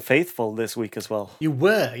bit unfaithful this week as well. You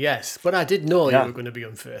were, yes. But I did know you were going to be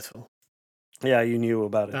unfaithful. Yeah, you knew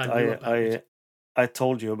about it. I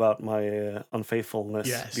told you about my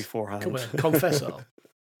unfaithfulness beforehand. Come on, confess all.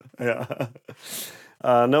 Yeah.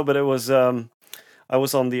 No, but it was... I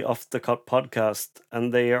was on the Off the Cut podcast,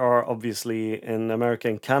 and they are obviously in America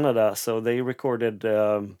and Canada, so they recorded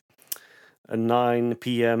a 7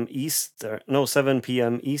 p.m.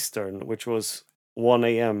 Eastern, which was 1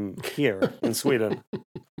 a.m. here in Sweden.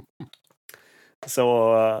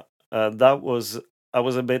 So that was... I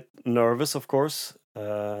was a bit nervous, of course,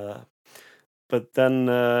 but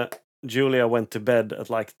then Julia went to bed at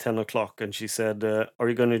like 10 o'clock, and she said, are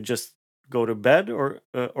you going to just go to bed or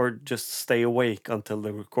just stay awake until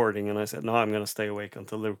the recording? And I said, no, I'm going to stay awake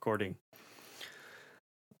until the recording.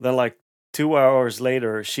 Then like 2 hours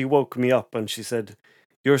later, she woke me up and she said,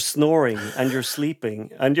 you're snoring and you're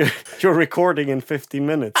sleeping and you're recording in 15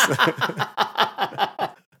 minutes.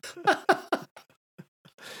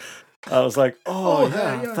 I was like,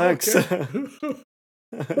 thanks. Okay.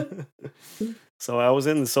 So I was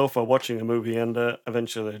in the sofa watching a movie, and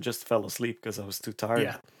eventually I just fell asleep because I was too tired.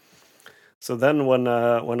 Yeah. So then when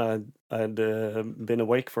I'd been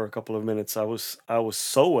awake for a couple of minutes, I was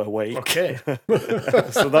so awake. Okay.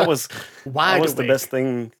 So that was the best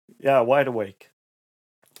thing. Yeah, wide awake.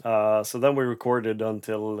 So then we recorded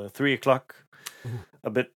until 3 o'clock, a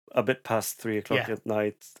bit past 3 o'clock at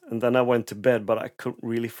night, and then I went to bed, but I couldn't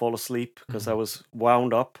really fall asleep because I was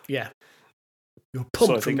wound up. Yeah. You're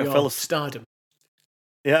pumped from your stardom.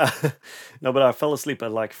 Yeah. No, but I fell asleep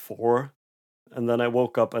at like 4, and then I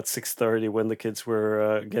woke up at 6:30 when the kids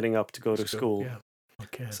were getting up to go to school. Yeah.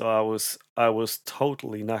 Okay. So I was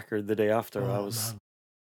totally knackered the day after. I was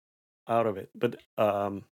out of it. But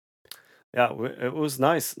it was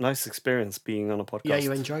nice experience being on a podcast. Yeah,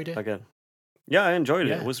 you enjoyed it? Again. Yeah, I enjoyed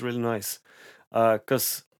it. It was really nice.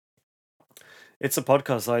 Because it's a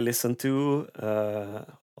podcast I listen to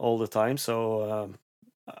all the time, so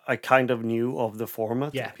I kind of knew of the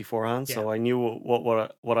format beforehand, so I knew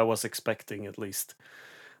what I was expecting at least,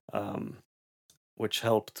 which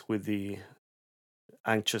helped with the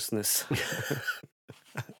anxiousness.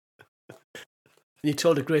 You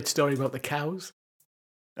told a great story about the cows.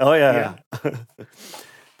 Oh yeah.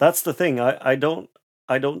 That's the thing. I don't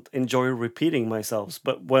enjoy repeating myself,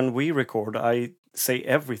 but when we record, I say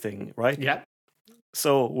everything, right? Yeah.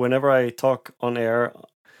 So whenever I talk on air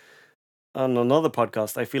on another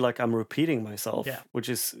podcast, I feel like I'm repeating myself, which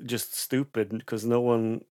is just stupid because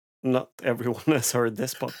not everyone has heard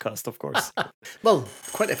this podcast, of course. Well,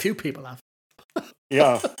 quite a few people have.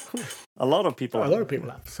 Yeah, a lot of people. A lot of people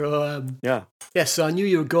have. So yeah. So I knew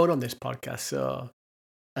you were going on this podcast. So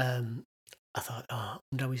I thought, I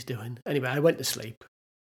wonder how he's doing. Anyway, I went to sleep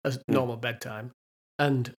as normal bedtime,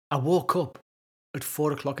 and I woke up at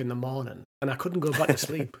 4 o'clock in the morning, and I couldn't go back to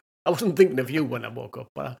sleep. I wasn't thinking of you when I woke up,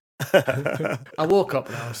 but I woke up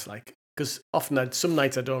and I was like, because often some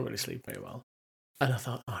nights I don't really sleep very well, and I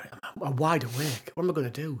thought, all right, I'm wide awake. What am I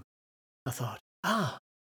going to do? I thought,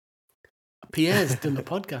 Pierre's done the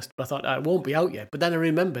podcast, but I thought it won't be out yet. But then I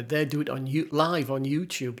remembered they do it on live on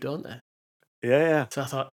YouTube, don't they? Yeah. So I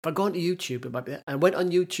thought, if I go onto YouTube, it might be there. I went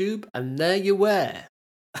on YouTube, and there you were.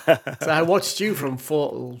 So I watched you from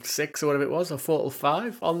 4 till 6 or whatever it was, or 4 till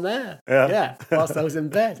 5 on there. Yeah, whilst I was in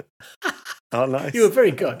bed. Oh, nice. You were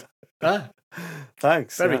very good.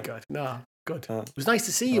 Thanks. Very good. No, good. It was nice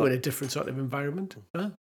to see you in a different sort of environment.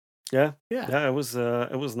 Yeah. It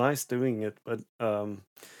was nice doing it, but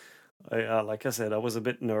like I said, I was a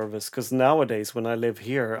bit nervous because nowadays when I live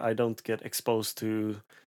here, I don't get exposed to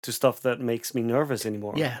stuff that makes me nervous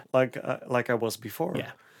anymore. Yeah, like I was before.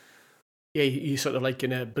 Yeah, you're sort of like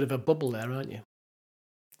in a bit of a bubble there, aren't you?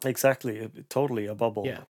 Exactly, totally a bubble.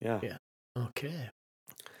 Yeah. Okay.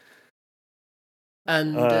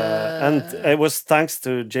 And it was thanks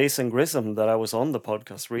to Jason Grissom that I was on the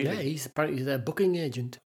podcast. Really? Yeah, he's apparently their booking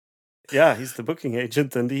agent. Yeah, he's the booking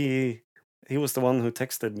agent, and he was the one who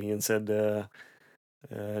texted me and said, "Do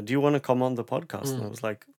you want to come on the podcast?" And I was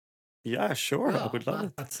like, "Yeah, sure, I would love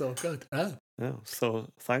it." That's so good. Yeah. So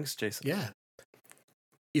thanks, Jason. Yeah.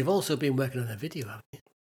 You've also been working on a video, haven't you?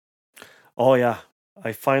 Oh yeah,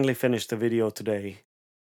 I finally finished the video today.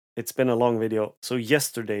 It's been a long video. So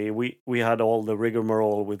yesterday we had all the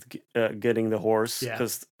rigmarole with getting the horse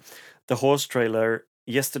because the horse trailer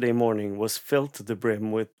yesterday morning was filled to the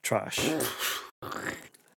brim with trash.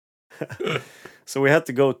 So we had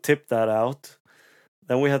to go tip that out.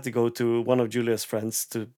 Then we had to go to one of Julia's friends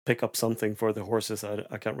to pick up something for the horses.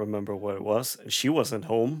 I can't remember what it was. She wasn't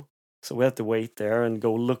home. So we had to wait there and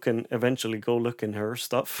eventually go look in her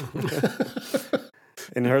stuff,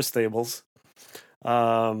 in her stables.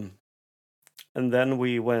 And then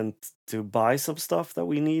we went to buy some stuff that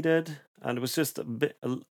we needed. And it was just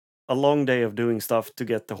a long day of doing stuff to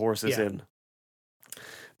get the horses in.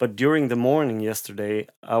 But during the morning yesterday,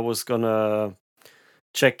 I was going to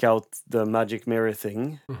check out the magic mirror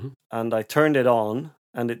thing. Mm-hmm. And I turned it on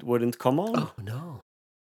and it wouldn't come on. Oh, no.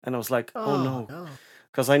 And I was like, oh no.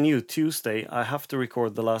 Because I knew Tuesday I have to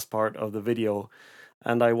record the last part of the video,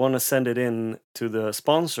 and I want to send it in to the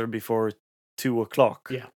sponsor before 2 o'clock.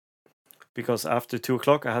 Yeah. Because after 2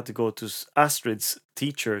 o'clock I had to go to Astrid's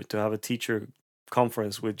teacher to have a teacher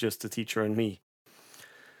conference with just the teacher and me.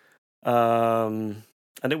 And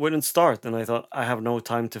it wouldn't start, and I thought I have no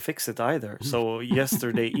time to fix it either. So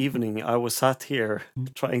yesterday evening I was sat here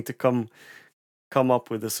trying to come up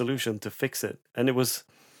with a solution to fix it, and it was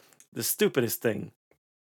the stupidest thing.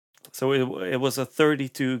 So it was a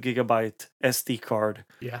 32 gigabyte SD card.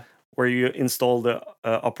 Yeah. Where you install the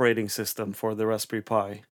operating system for the Raspberry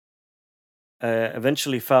Pi.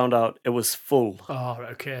 Eventually found out it was full. Oh,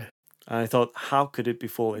 okay. And I thought, how could it be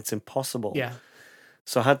full? It's impossible. Yeah.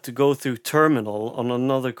 So I had to go through Terminal on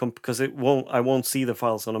another because I won't see the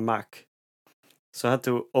files on a Mac. So I had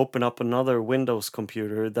to open up another Windows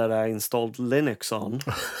computer that I installed Linux on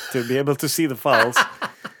to be able to see the files.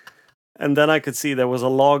 And then I could see there was a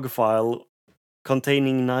log file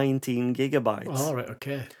containing 19 gigabytes. All right,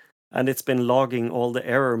 okay. And it's been logging all the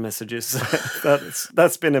error messages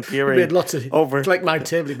that's been appearing. It made lots of over. It's like my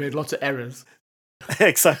table. It made lots of errors.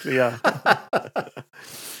 Exactly, yeah.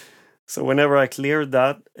 So whenever I cleared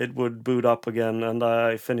that, it would boot up again, and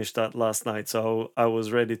I finished that last night. So I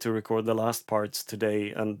was ready to record the last parts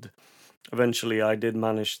today, and eventually I did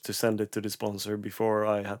manage to send it to the sponsor before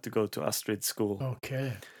I had to go to Astrid's school.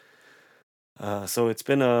 Okay. So it's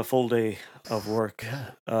been a full day of work,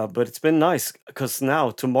 but it's been nice because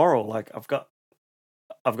now tomorrow, like I've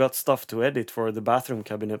got stuff to edit for the bathroom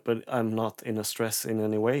cabinet, but I'm not in a stress in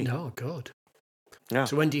any way. No, good. Yeah.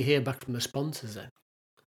 So when do you hear back from the sponsors then?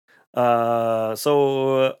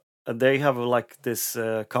 So they have like this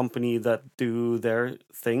company that do their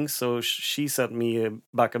thing. So she sent me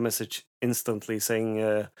back a message instantly saying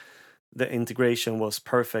the integration was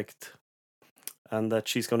perfect. and that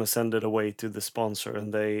she's going to send it away to the sponsor,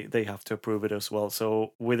 and they have to approve it as well.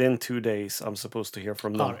 So within 2 days, I'm supposed to hear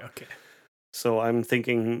from them. Oh, okay. So I'm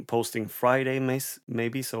thinking posting Friday,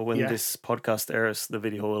 maybe. So when this podcast airs, the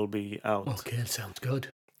video will be out. Okay, sounds good.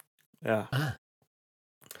 Yeah.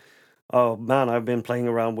 Oh man, I've been playing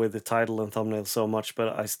around with the title and thumbnail so much,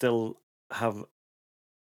 but I still have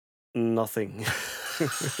nothing.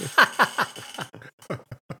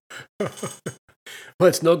 Well,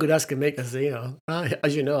 it's no good asking me because,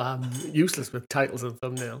 as you know, I'm useless with titles and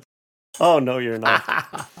thumbnails. Oh, no, you're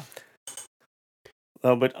not.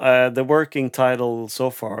 No, but the working title so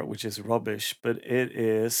far, which is rubbish, but it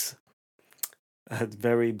is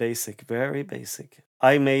very basic, very basic.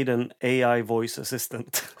 I made an AI voice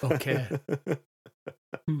assistant. Okay.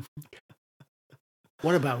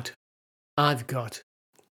 What about, I've got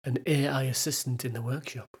an AI assistant in the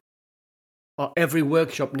workshop? Or every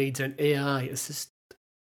workshop needs an AI assistant.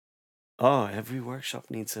 Oh, every workshop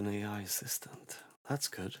needs an AI assistant. That's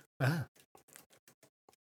good.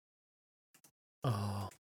 Oh.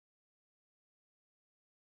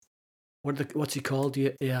 What's he called,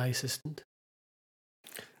 the AI assistant?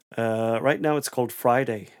 Right now it's called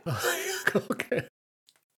Friday. Okay.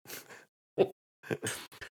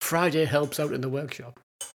 Friday helps out in the workshop.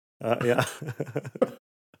 Yeah.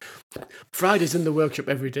 Friday's in the workshop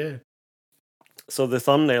every day. So the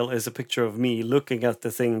thumbnail is a picture of me looking at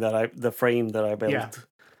the frame that I built. Yeah.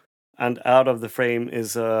 And out of the frame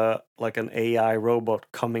is like an AI robot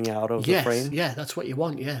coming out of the frame. Yeah, that's what you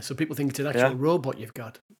want, yeah. So people think it's an actual robot you've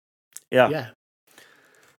got. Yeah.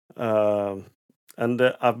 And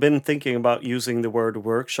I've been thinking about using the word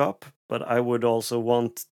workshop, but I would also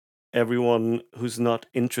want everyone who's not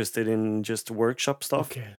interested in just workshop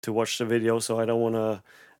stuff to watch the video. So I don't want to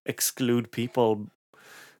exclude people.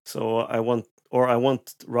 So I want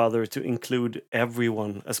rather to include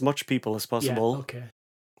everyone, as much people as possible,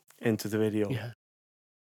 into the video. Yeah.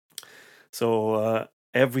 So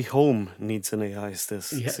every home needs an AI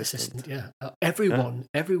assistant. Yeah. Everyone.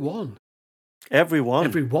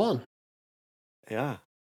 Yeah.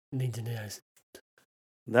 Needs an AI assistant.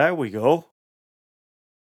 There we go.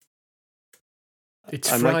 It's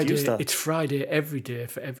Friday. It's Friday every day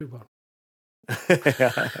for everyone.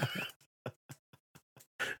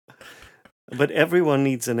 But everyone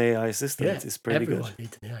needs an AI assistant. Yeah, it's pretty good. Everyone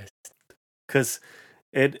needs an AI assistant. Because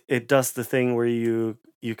it does the thing where you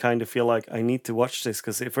kind of feel like, I need to watch this,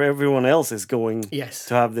 because if everyone else is going to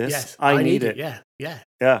have this, I need it. Yeah.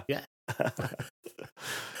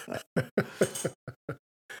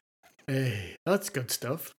 Hey, that's good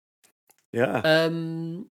stuff. Yeah.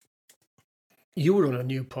 You were on a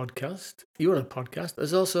new podcast.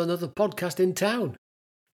 There's also another podcast in town.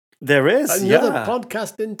 There is another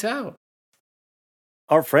podcast in town.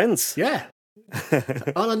 Our friends. Yeah.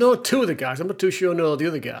 And I know two of the guys. I'm not too sure I know the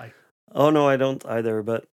other guy. Oh, no, I don't either,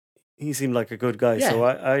 but he seemed like a good guy, so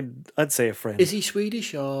I'd say a friend. Is he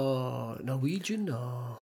Swedish or Norwegian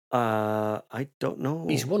or? I don't know.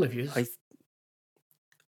 He's one of you.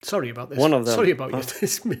 Sorry about this. One of them. Sorry about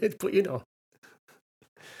this, mate, but you know.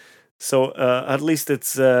 So at least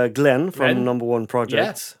it's Glenn from Number One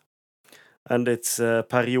Projects. Yeah. And it's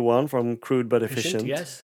Per-Johan from Crude But Efficient.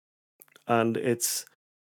 Yes. And it's...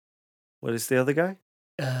 What is the other guy?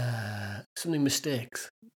 Something Mistakes.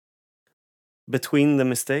 Between the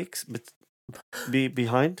Mistakes?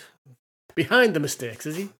 Behind? Behind the Mistakes,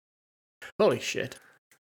 is he? Holy shit.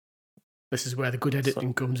 This is where the good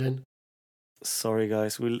editing comes in. Sorry,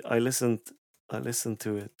 guys. I listened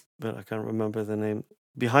to it, but I can't remember the name.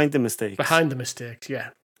 Behind the Mistakes. Behind the Mistakes,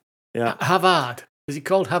 yeah. Yeah. Havard. Is he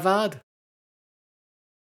called Havard?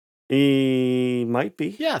 He might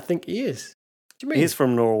be. Yeah, I think he is. What do you mean? He's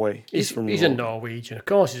from Norway. He's a Norwegian. Of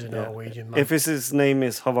course he's a Norwegian, man. If his name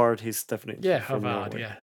is Havard, he's definitely from Havard, Norway.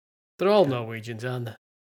 yeah. They're all Norwegians, aren't they?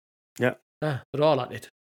 Yeah. They're all at it.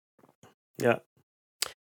 Yeah.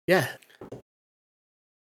 Yeah.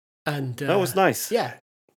 And that was nice. Yeah.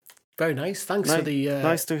 Very nice. Thanks for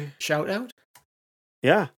the shout out.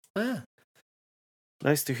 Yeah.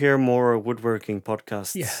 Nice to hear more woodworking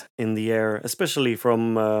podcasts in the air, especially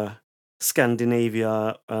from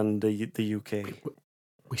Scandinavia and the UK.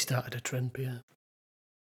 We started a trend, Pierre.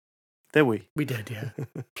 Did we? We did, yeah.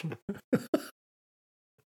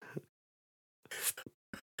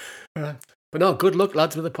 But no, good luck,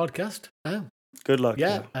 lads, with the podcast. Good luck.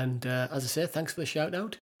 Yeah, and as I say, thanks for the shout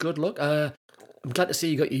out. Good luck. I'm glad to see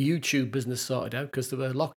you got your YouTube business sorted out, because they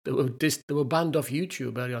were banned off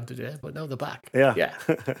YouTube early on today, but now they're back. Yeah.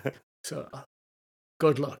 So,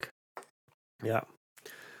 good luck. Yeah.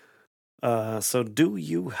 So do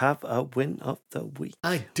you have a win of the week?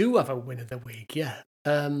 I do have a win of the week, yeah.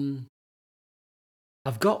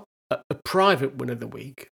 I've got a private win of the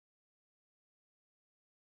week.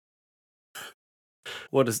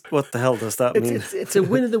 What the hell does that mean? It's a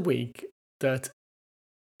win of the week that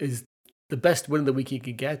is the best win of the week you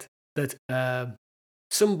could get. That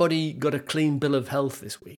somebody got a clean bill of health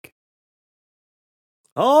this week.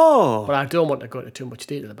 Oh! But I don't want to go into too much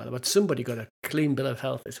detail about it, but somebody got a clean bill of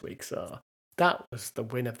health this week, so that was the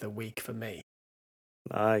win of the week for me.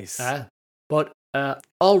 Nice. But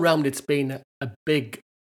all round, it's been a big,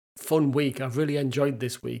 fun week. I've really enjoyed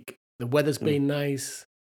this week. The weather's been nice.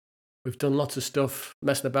 We've done lots of stuff,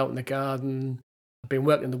 messing about in the garden. I've been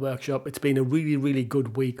working in the workshop. It's been a really, really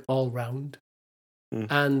good week all round.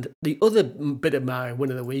 And the other bit of my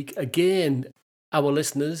win of the week, again, our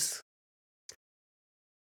listeners,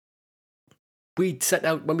 we'd set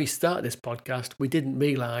out, when we started this podcast, we didn't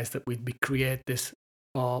realise that we'd create this,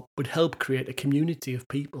 or would help create a community of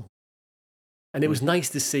people. And it was nice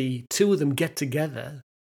to see two of them get together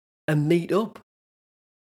and meet up.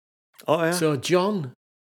 Oh, yeah. So John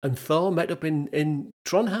and Thor met up in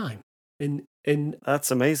Trondheim.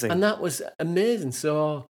 That's amazing. And that was amazing.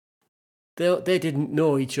 So they didn't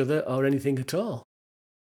know each other or anything at all.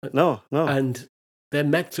 No. And they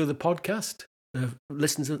met through the podcast.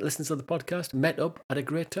 Listeners of the podcast met up, had a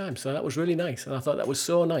great time. So that was really nice. And I thought that was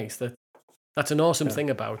so nice. That's an awesome thing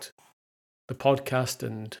about the podcast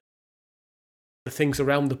and the things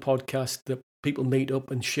around the podcast, that people meet up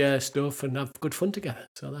and share stuff and have good fun together.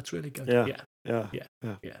 So that's really good. Yeah.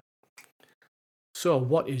 So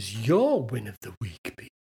what is your win of the week, Pete?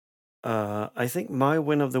 I think my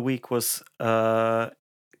win of the week was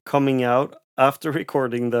coming out after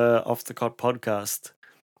recording the Off the Cut podcast.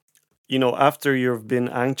 You know, after you've been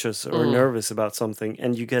anxious or nervous about something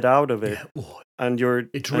and you get out of it and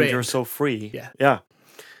you're so free. Yeah.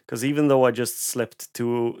 Because even though I just slept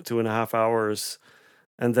 2.5 hours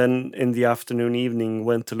and then in the afternoon, evening,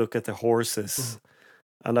 went to look at the horses,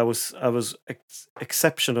 and I was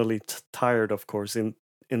exceptionally tired, of course, in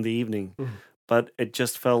the evening, but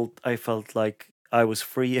I felt like I was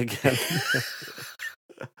free again.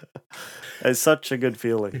 It's such a good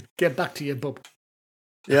feeling. Get back to your bubble.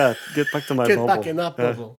 Yeah, get back to my bubble. Get back in that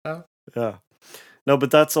bubble. Yeah. No,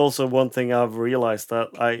 but that's also one thing I've realized, that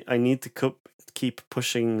I need to keep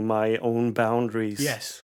pushing my own boundaries.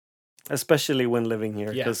 Yes. Especially when living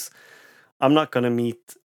here, because I'm not going to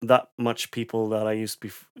meet that much people that I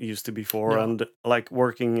used to before. No. And like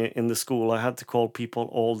working in the school, I had to call people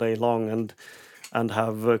all day long and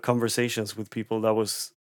have conversations with people. That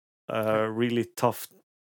was really tough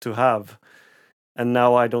to have. And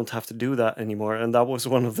now I don't have to do that anymore. And that was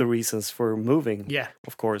one of the reasons for moving,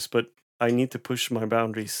 of course. But I need to push my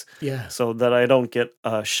boundaries so that I don't get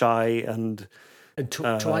shy and too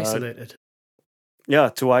isolated. Yeah,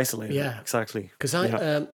 too isolated. Yeah, exactly. Because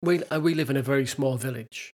we live in a very small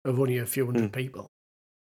village of only a few hundred people.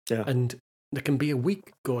 Yeah. And there can be a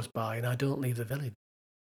week goes by and I don't leave the village.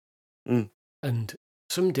 And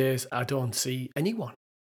some days I don't see anyone.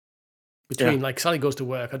 Like Sally goes to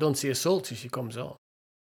work, I don't see a soul till she comes home.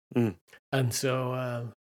 And so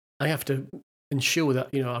I have to ensure that,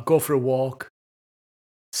 I go for a walk,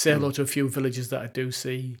 say hello to a few villages that I do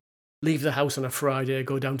see, leave the house on a Friday,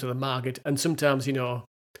 go down to the market, and sometimes,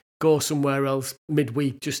 go somewhere else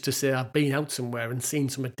midweek just to say I've been out somewhere and seen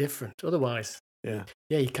something different. Otherwise,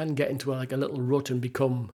 you can get into a little rut and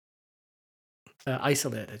become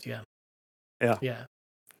isolated. Yeah.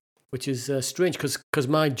 Which is strange because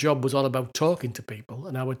my job was all about talking to people,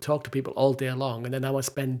 and I would talk to people all day long, and then I would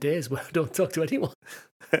spend days where I don't talk to anyone.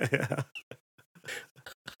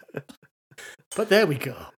 But there we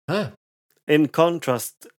go. In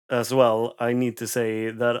contrast as well, I need to say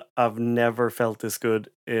that I've never felt this good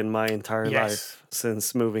in my entire life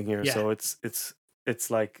since moving here. Yeah. So it's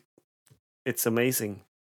like, it's amazing.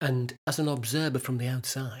 And as an observer from the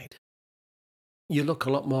outside, you look a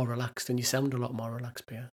lot more relaxed and you sound a lot more relaxed,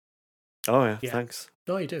 Pierre. Oh, yeah. Thanks.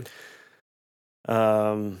 No, you do.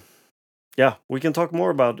 Yeah, we can talk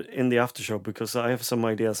more about it in the after show because I have some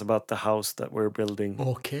ideas about the house that we're building.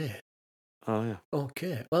 Okay. Oh, yeah.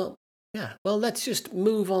 Okay. Well, yeah. Well, let's just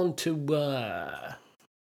move on to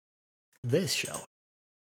this show.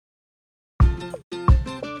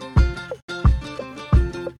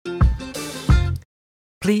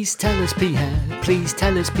 Please tell us, Pierre,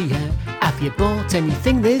 have you bought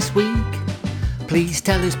anything this week? Please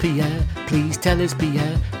tell us, Pierre,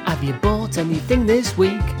 have you bought anything this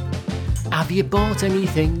week? Have you bought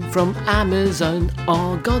anything from Amazon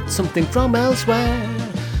or got something from elsewhere?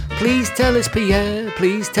 Please tell us, Pierre,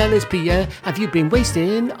 have you been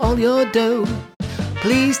wasting all your dough?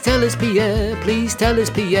 Please tell us, Pierre,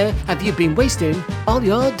 have you been wasting all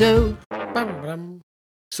your dough?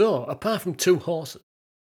 So, apart from 2 horses,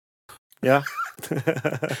 Yeah.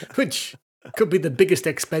 which could be the biggest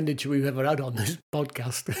expenditure we've ever had on this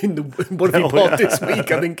podcast in what have you bought this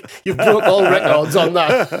week? I think you've broke all records on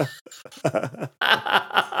that.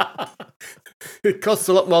 It costs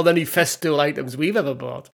a lot more than any Festool items we've ever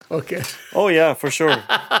bought. Okay. Oh, yeah, for sure.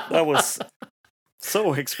 That was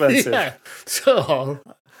so expensive. Yeah. So,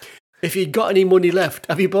 if you got any money left,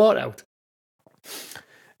 have you bought out?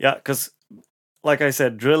 Yeah, because, like I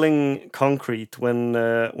said, drilling concrete when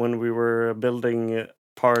we were building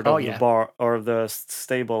part of the bar or the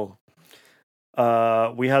stable,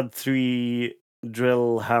 we had 3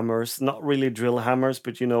 drill hammers. Not really drill hammers,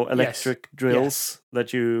 but electric drills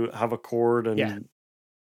that you have a cord and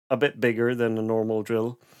a bit bigger than a normal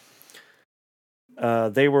drill.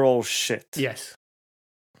 They were all shit. Yes.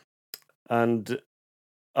 And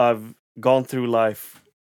I've gone through life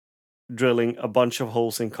drilling a bunch of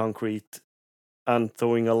holes in concrete and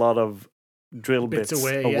throwing a lot of drill bits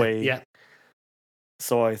away. Yeah.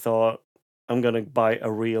 So I thought, I'm going to buy a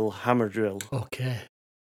real hammer drill. Okay.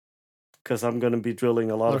 Because I'm going to be drilling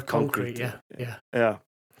a lot of concrete. Yeah.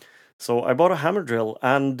 So I bought a hammer drill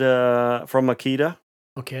and from Makita.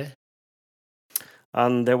 Okay.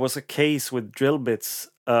 And there was a case with drill bits.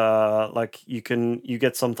 Like you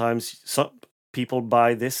get sometimes some people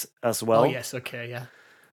buy this as well. Oh yes, okay, yeah.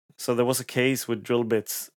 So there was a case with drill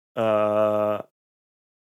bits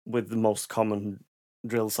with the most common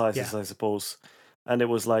drill sizes, I suppose. And it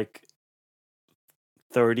was like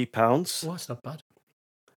 £30. Oh, that's not bad.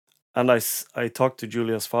 And I talked to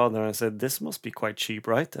Julia's father and I said, this must be quite cheap,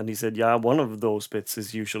 right? And he said, yeah, one of those bits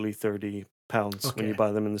is usually £30 when you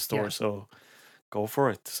buy them in the store. So go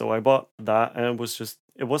for it. So I bought that and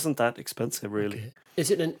it wasn't that expensive, really. Okay.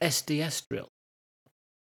 Is it an SDS drill?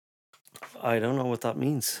 I don't know what that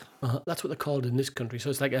means. That's what they're called in this country. So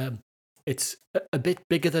it's like it's a bit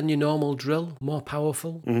bigger than your normal drill, more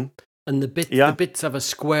powerful. Mm-hmm. And the bits have a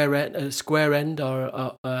square end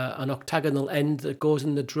or an octagonal end that goes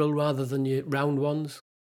in the drill rather than your round ones.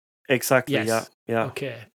 Exactly. Yes. Yeah.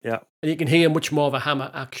 Okay. Yeah. And you can hear much more of a hammer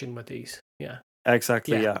action with these. Yeah.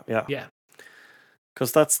 Exactly. Yeah. Yeah.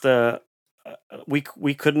 Because that's the we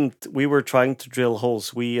were trying to drill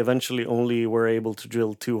holes. We eventually only were able to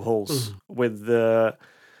drill 2 holes with I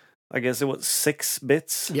guess it was 6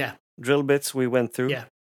 bits. Yeah. Drill bits we went through. Yeah.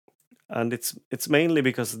 And it's mainly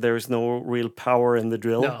because there is no real power in the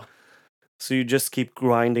drill. No. So you just keep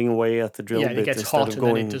grinding away at the drill bit. Yeah, it gets hot and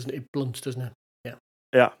then it blunts, doesn't it?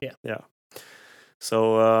 Yeah.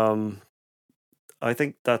 So I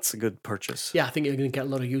think that's a good purchase. Yeah, I think you're going to get a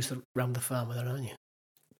lot of use around the farm with that, aren't you?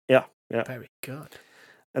 Yeah. Very good.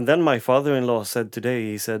 And then my father-in-law said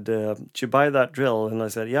today, he said, did you buy that drill? And I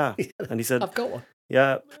said, yeah. And he said, I've got one.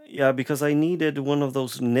 Yeah, because I needed one of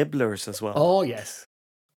those nibblers as well. Oh, yes.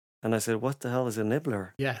 And I said, what the hell is a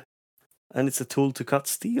nibbler? Yeah. And it's a tool to cut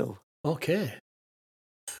steel. Okay.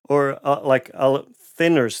 Or like a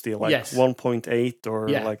thinner steel, like 1.8 or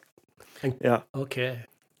Okay.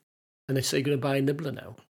 And so you're going to buy a nibbler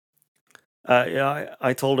now?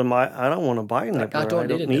 I told him I don't want to buy a nibbler. I don't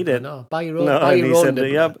need nibbler, it. No, buy your own. Buy your own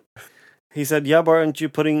nibbler. He said, yeah, but aren't you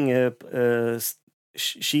putting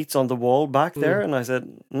sheets on the wall back there? And I said,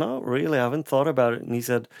 no, really, I haven't thought about it. And he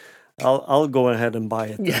said, I'll go ahead and buy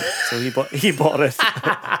it. Yeah. So he bought it.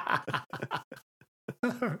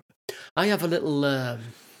 I have a little.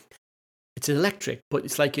 It's electric, but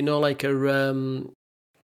it's like like a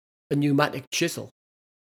pneumatic chisel.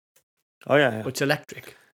 Oh yeah. It's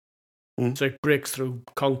electric, so it breaks through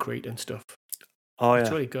concrete and stuff. Oh yeah. It's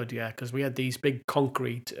really good, because we had these big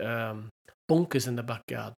concrete bunkers in the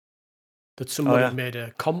backyard that somebody had made a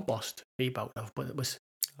compost heap out of, but it was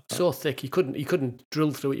so thick you couldn't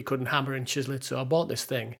drill through it, you couldn't hammer and chisel it. So I bought this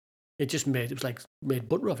thing. It was like made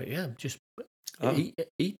butter of it. Yeah, just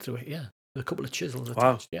eat through it. Yeah, with a couple of chisels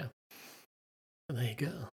attached. Yeah, and there you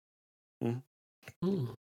go.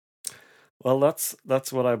 Well, that's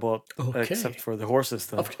what I bought, except for the horses,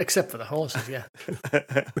 though. Except for the horses, yeah.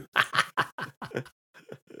 Do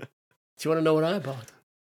you want to know what I bought?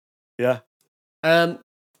 Yeah.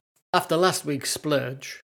 After last week's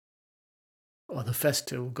splurge, or the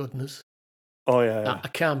Festool goodness, I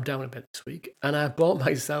calmed down a bit this week, and I bought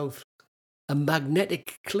myself a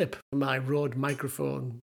magnetic clip for my Rode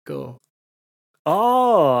Microphone Go.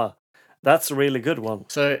 Oh, that's a really good one.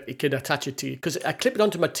 So you can attach it to you, because I clip it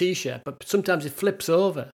onto my T-shirt, but sometimes it flips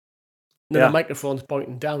over. And then the microphone's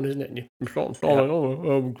pointing down, isn't it? And you start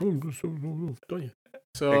don't you?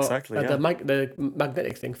 So exactly, the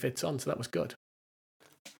magnetic thing fits on, so that was good.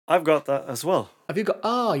 I've got that as well. Have you got?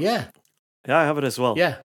 Oh, yeah. Yeah, I have it as well.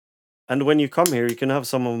 Yeah. And when you come here, you can have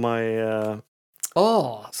some of my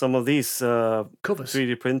some of these covers,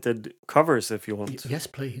 3D printed covers, if you want. Yes,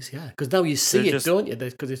 please. Yeah, because now you see it, don't you?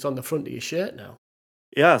 Because it's on the front of your shirt now.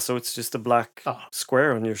 Yeah, so it's just a black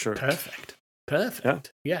square on your shirt. Perfect. Yeah.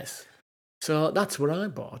 Yes. So that's what I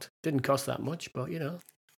bought. Didn't cost that much, but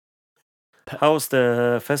How's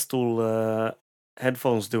the Festool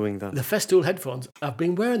headphones doing then? The Festool headphones, I've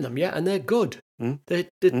been wearing them, and they're good. They've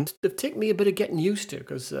taken me a bit of getting used to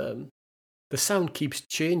because the sound keeps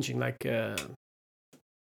changing.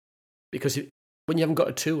 Because when you haven't got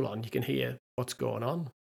a tool on, you can hear what's going on.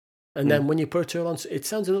 And then when you put a tool on, it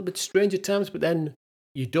sounds a little bit strange at times, but then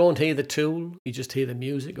you don't hear the tool, you just hear the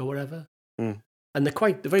music or whatever. And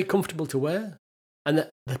they're very comfortable to wear. And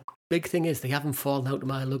the big thing is they haven't fallen out of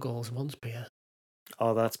my lug holes once, Pierre.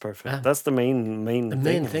 Oh, that's perfect. That's the main The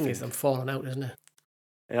main thing is them falling out, isn't it?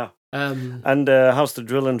 Yeah. And how's the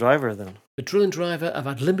drill and driver then? The drill and driver, I've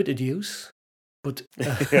had limited use, but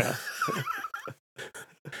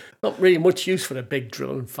not really much use for a big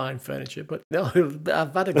drill and fine furniture. But no,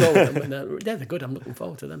 I've had a go at them, and they're good. I'm looking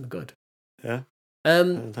forward to them. They're good. Yeah.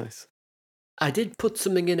 Nice. I did put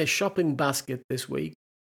something in a shopping basket this week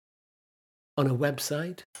on a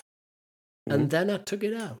website, and then I took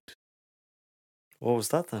it out. What was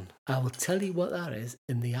that then? I will tell you what that is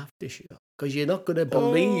in the after show, because you're not going to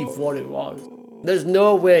believe what it was. There's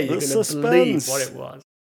no way you're going to believe what it was.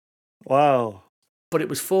 Wow. But it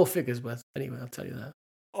was 4 figures worth. Anyway, I'll tell you that.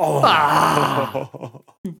 Oh.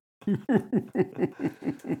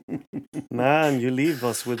 Man, you leave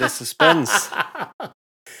us with a suspense.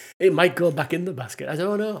 It might go back in the basket. I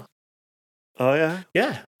don't know. Oh yeah?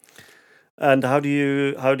 Yeah. And how do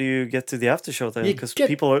you get to the after show then? Because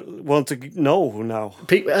people want to know now.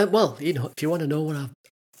 Well, if you want to know what I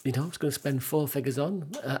was going to spend 4 figures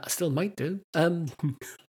on, I still might do.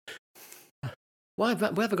 Where have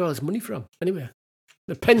I got all this money from? Anyway,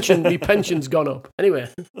 my pension's gone up. Anyway,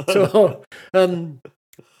 so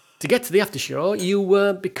to get to the after show,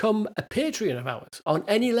 you become a Patreon of ours on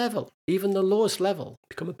any level, even the lowest level.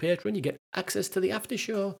 Become a Patreon, you get access to the after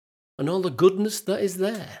show and all the goodness that is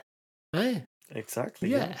there. Eh? Exactly.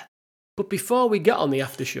 Yeah. But before we get on the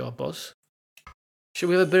after show bus, shall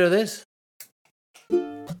we have a bit of this?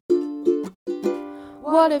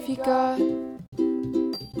 What have you got?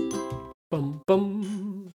 Bum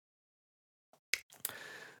bum.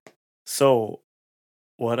 So,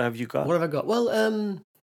 what have you got? What have I got? Well,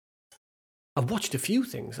 I've watched a few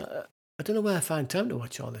things. I don't know where I find time to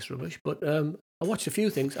watch all this rubbish, but I watched a few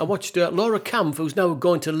things. I watched Laura Kampf, who's now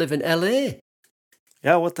going to live in LA.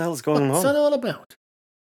 Yeah, what the hell's going on? What's that all about?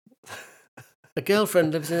 A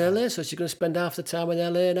girlfriend lives in LA, so she's going to spend half the time in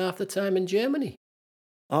LA and half the time in Germany.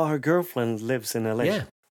 Oh, her girlfriend lives in LA. Yeah.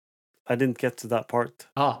 I didn't get to that part.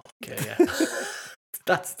 Oh, okay, yeah.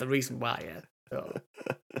 That's the reason why, yeah. So,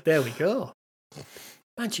 there we go.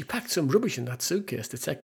 Man, she packed some rubbish in that suitcase to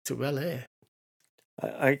take to LA.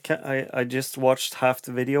 I just watched half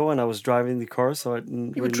the video and I was driving the car, so I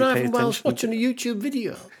didn't You were driving while watching a YouTube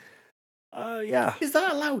video? Yeah. Is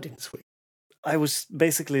that allowed in Sweden? I was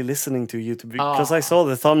basically listening to YouTube because I saw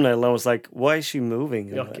the thumbnail and I was like, why is she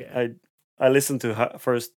moving? Okay. I listened to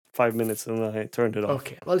first 5 minutes and then I turned it off.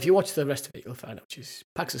 Okay. Well, if you watch the rest of it, you'll find out she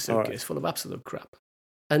packs a suitcase full of absolute crap.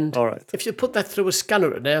 And if you put that through a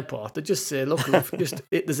scanner at an airport, they just say, look,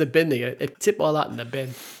 there's a bin there. Tip all that in the bin.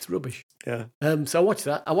 It's rubbish. Yeah. So I watched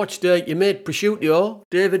that. I watched your mate Prosciutto,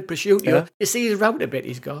 David Prosciutto. Yeah. You see his route a bit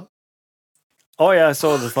he's got. Oh, yeah, I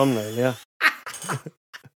saw the thumbnail, yeah.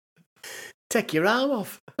 Take your arm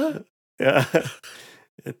off. Yeah.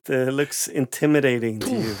 It looks intimidating to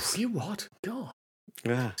use. You what? God.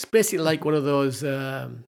 Yeah. It's basically like one of those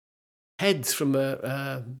heads from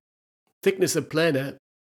a thickness of planer,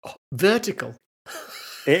 vertical.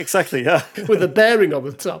 Exactly, yeah. With a bearing on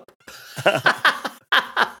the top.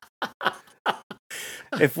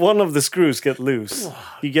 If one of the screws get loose,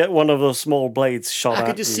 you get one of those small blades shot at you. I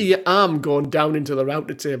could just see your arm going down into the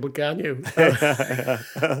router table, can't you?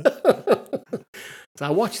 So I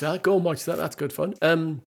watched that. Go and watch that. That's good fun.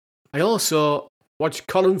 I also watched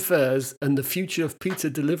Colin Firth and the Future of Pizza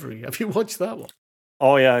Delivery. Have you watched that one?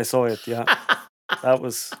 Oh, yeah, I saw it, yeah. That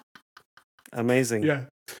was amazing. Yeah.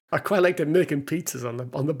 I quite liked them making pizzas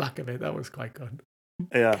on the back of it. That was quite good.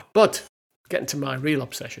 Yeah. But getting to my real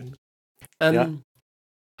obsession.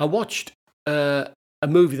 I watched a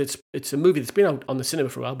movie that's been out on the cinema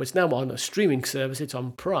for a while, but it's now on a streaming service. It's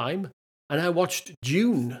on Prime, and I watched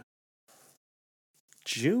Dune.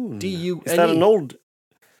 Dune. D-U-N-E.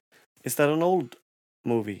 Is that an old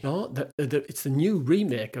movie? No, it's the new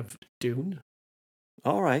remake of Dune.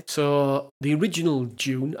 All right. So the original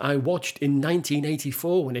Dune I watched in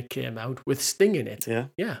 1984 when it came out with Sting in it. Yeah.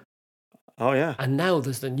 Yeah. Oh, yeah. And now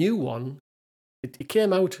there's the new one. It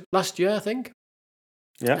came out last year, I think.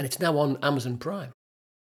 Yeah. And it's now on Amazon Prime.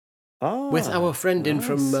 Oh, with our friend in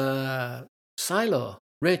from nice. Silo,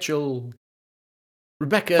 Rebecca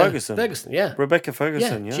Ferguson. Yeah. Rebecca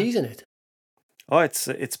Ferguson, yeah. She's in it. Oh, it's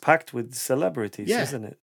packed with celebrities, isn't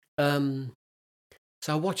it? So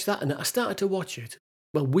I watched that, and I started to watch it.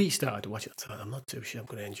 Well, we started to watch it. I thought, I'm not too sure I'm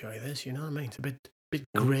going to enjoy this. You know what I mean? It's a bit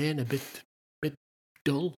grey and a bit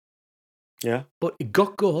dull. Yeah. But it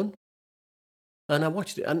got going, and I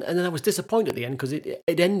watched it, and then I was disappointed at the end because it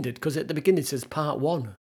ended, because at the beginning it says part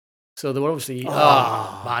 1. So they were obviously,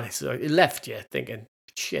 man, it left you thinking,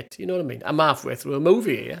 shit, you know what I mean? I'm halfway through a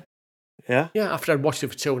movie here. Yeah? Yeah, after I'd watched it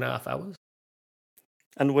for 2.5 hours.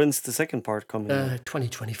 And when's the second part coming?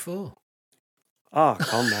 2024. Oh,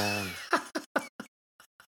 come on.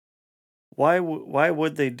 Why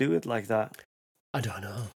would they do it like that? I don't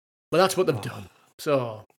know. Well, that's what they've done.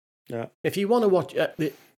 So, yeah, if you want to watch,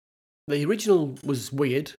 the original was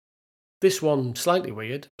weird. This one, slightly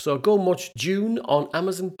weird. So go and watch Dune on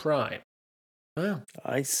Amazon Prime. Oh.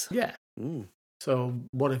 Nice. Yeah. So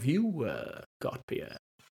what have you got, Pierre?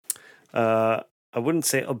 I wouldn't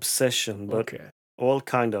say obsession, but all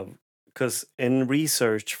kind of. Because in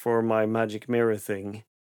research for my magic mirror thing,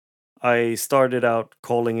 I started out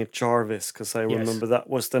calling it Jarvis because I remember that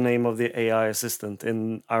was the name of the AI assistant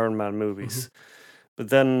in Iron Man movies. But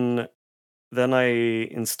then I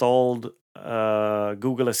installed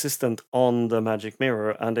Google Assistant on the magic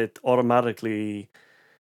mirror, and it automatically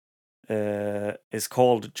is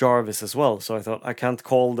called Jarvis as well. So I thought, I can't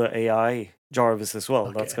call the AI Jarvis as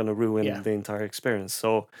well. That's going to ruin the entire experience.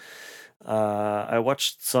 So I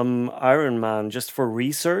watched some Iron Man just for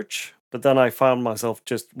research, but then I found myself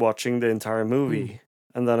just watching the entire movie.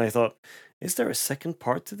 And then I thought, is there a second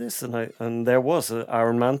part to this? And there was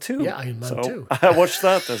Iron Man 2. Yeah, Iron Man 2. I watched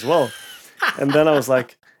that as well. And then I was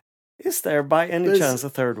like, is there by any chance a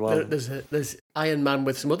third one? There's Iron Man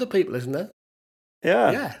with some other people, isn't there?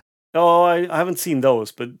 Yeah. Yeah. Oh, I haven't seen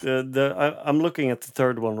those, but I'm looking at the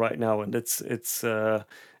third one right now, and it's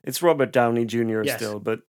Robert Downey Jr. still,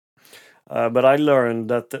 but I learned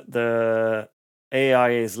that the AI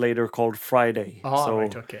is later called Friday. Oh,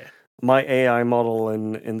 right, okay. My AI model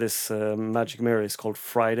in this magic mirror is called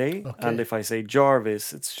Friday, and if I say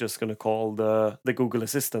Jarvis, it's just going to call the Google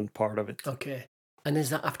Assistant part of it. Okay. And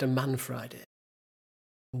is that after Man Friday?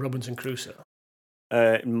 Robinson Crusoe?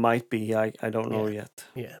 It might be. I don't know yet.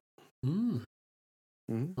 Yeah.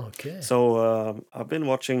 Okay. So I've been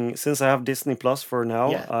watching, since I have Disney Plus for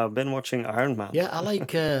now. I've been watching Iron Man. Yeah, I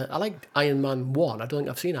like Iron Man 1. I don't think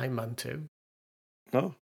I've seen Iron Man 2.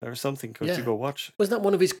 No, there's something good to go watch. Was that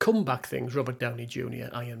one of his comeback things, Robert Downey Jr.,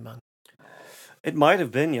 Iron Man? It might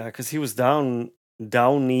have been, because he was downy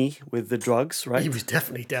with the drugs, right? He was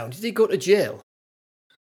definitely down. Did he go to jail?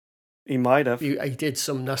 He might have. He did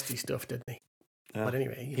some nasty stuff, didn't he? Yeah. But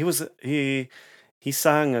anyway, he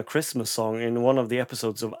sang a Christmas song in one of the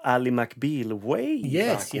episodes of Ally McBeal way back.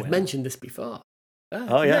 Yes, you've mentioned this before.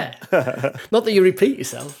 Oh yeah. Not that you repeat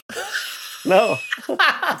yourself. No,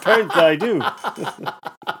 apparently I do.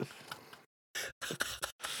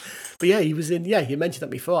 But yeah, he was in. Yeah, you mentioned that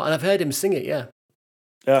before, and I've heard him sing it. Yeah.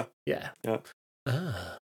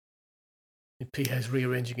 Pierre's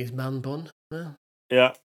rearranging his man bun.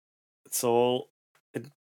 Yeah. So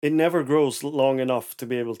it never grows long enough to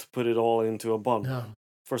be able to put it all into a bun. No.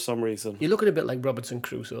 For some reason. You're looking a bit like Robinson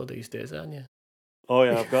Crusoe these days, aren't you? Oh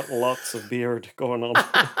yeah, I've got lots of beard going on.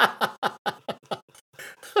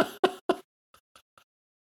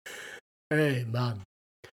 Hey man.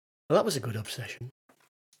 Well, that was a good obsession.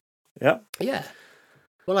 Yeah. Yeah.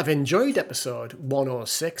 Well, I've enjoyed episode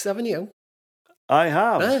 106, haven't you? I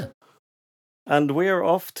have. And we're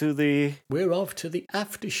off to the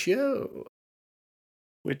after show,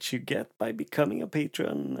 which you get by becoming a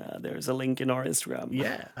patron. There's a link in our Instagram.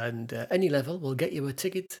 Yeah, and any level will get you a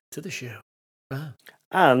ticket to the show.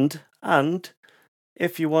 And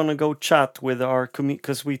if you want to go chat with our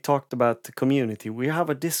because we talked about the community, we have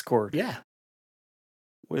a Discord. Yeah.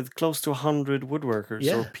 With close to 100 woodworkers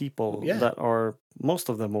or people that are, most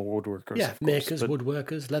of them are woodworkers. Yeah, makers,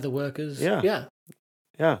 woodworkers, leather workers. Yeah.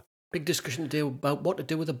 Big discussion to do about what to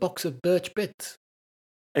do with a box of birch bits.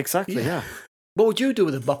 Exactly, yeah. What would you do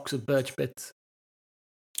with a box of birch bits?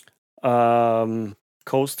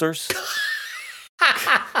 Coasters.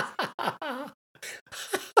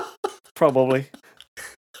 Probably.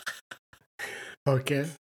 Okay.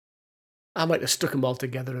 I might have stuck them all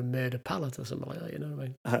together and made a pallet or something like that, you know what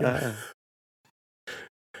I mean?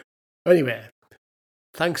 Anyway,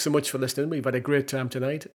 thanks so much for listening. We've had a great time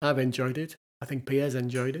tonight. I've enjoyed it. I think Pierre's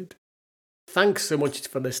enjoyed it. thanks so much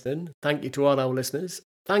for listening. Thank you to all our listeners.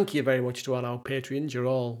 Thank you very much to all our Patreons. You're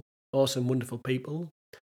all awesome, wonderful people.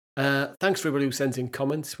 Thanks for everybody who sends in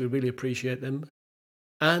comments. We really appreciate them.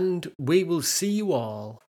 And we will see you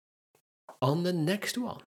all on the next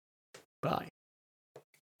one. Bye.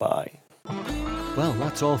 Bye. Well,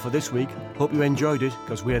 that's all for this week. Hope you enjoyed it,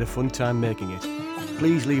 because we had a fun time making it.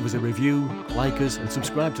 Please leave us a review, like us, and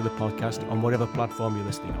subscribe to the podcast on whatever platform you're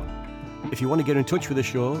listening on. If you want to get in touch with the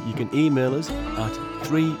show, you can email us at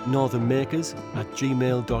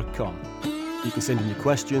 3northernmakers@gmail.com. You can send in your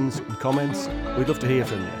questions and comments. We'd love to hear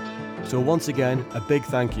from you. So once again, a big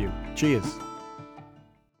thank you. Cheers.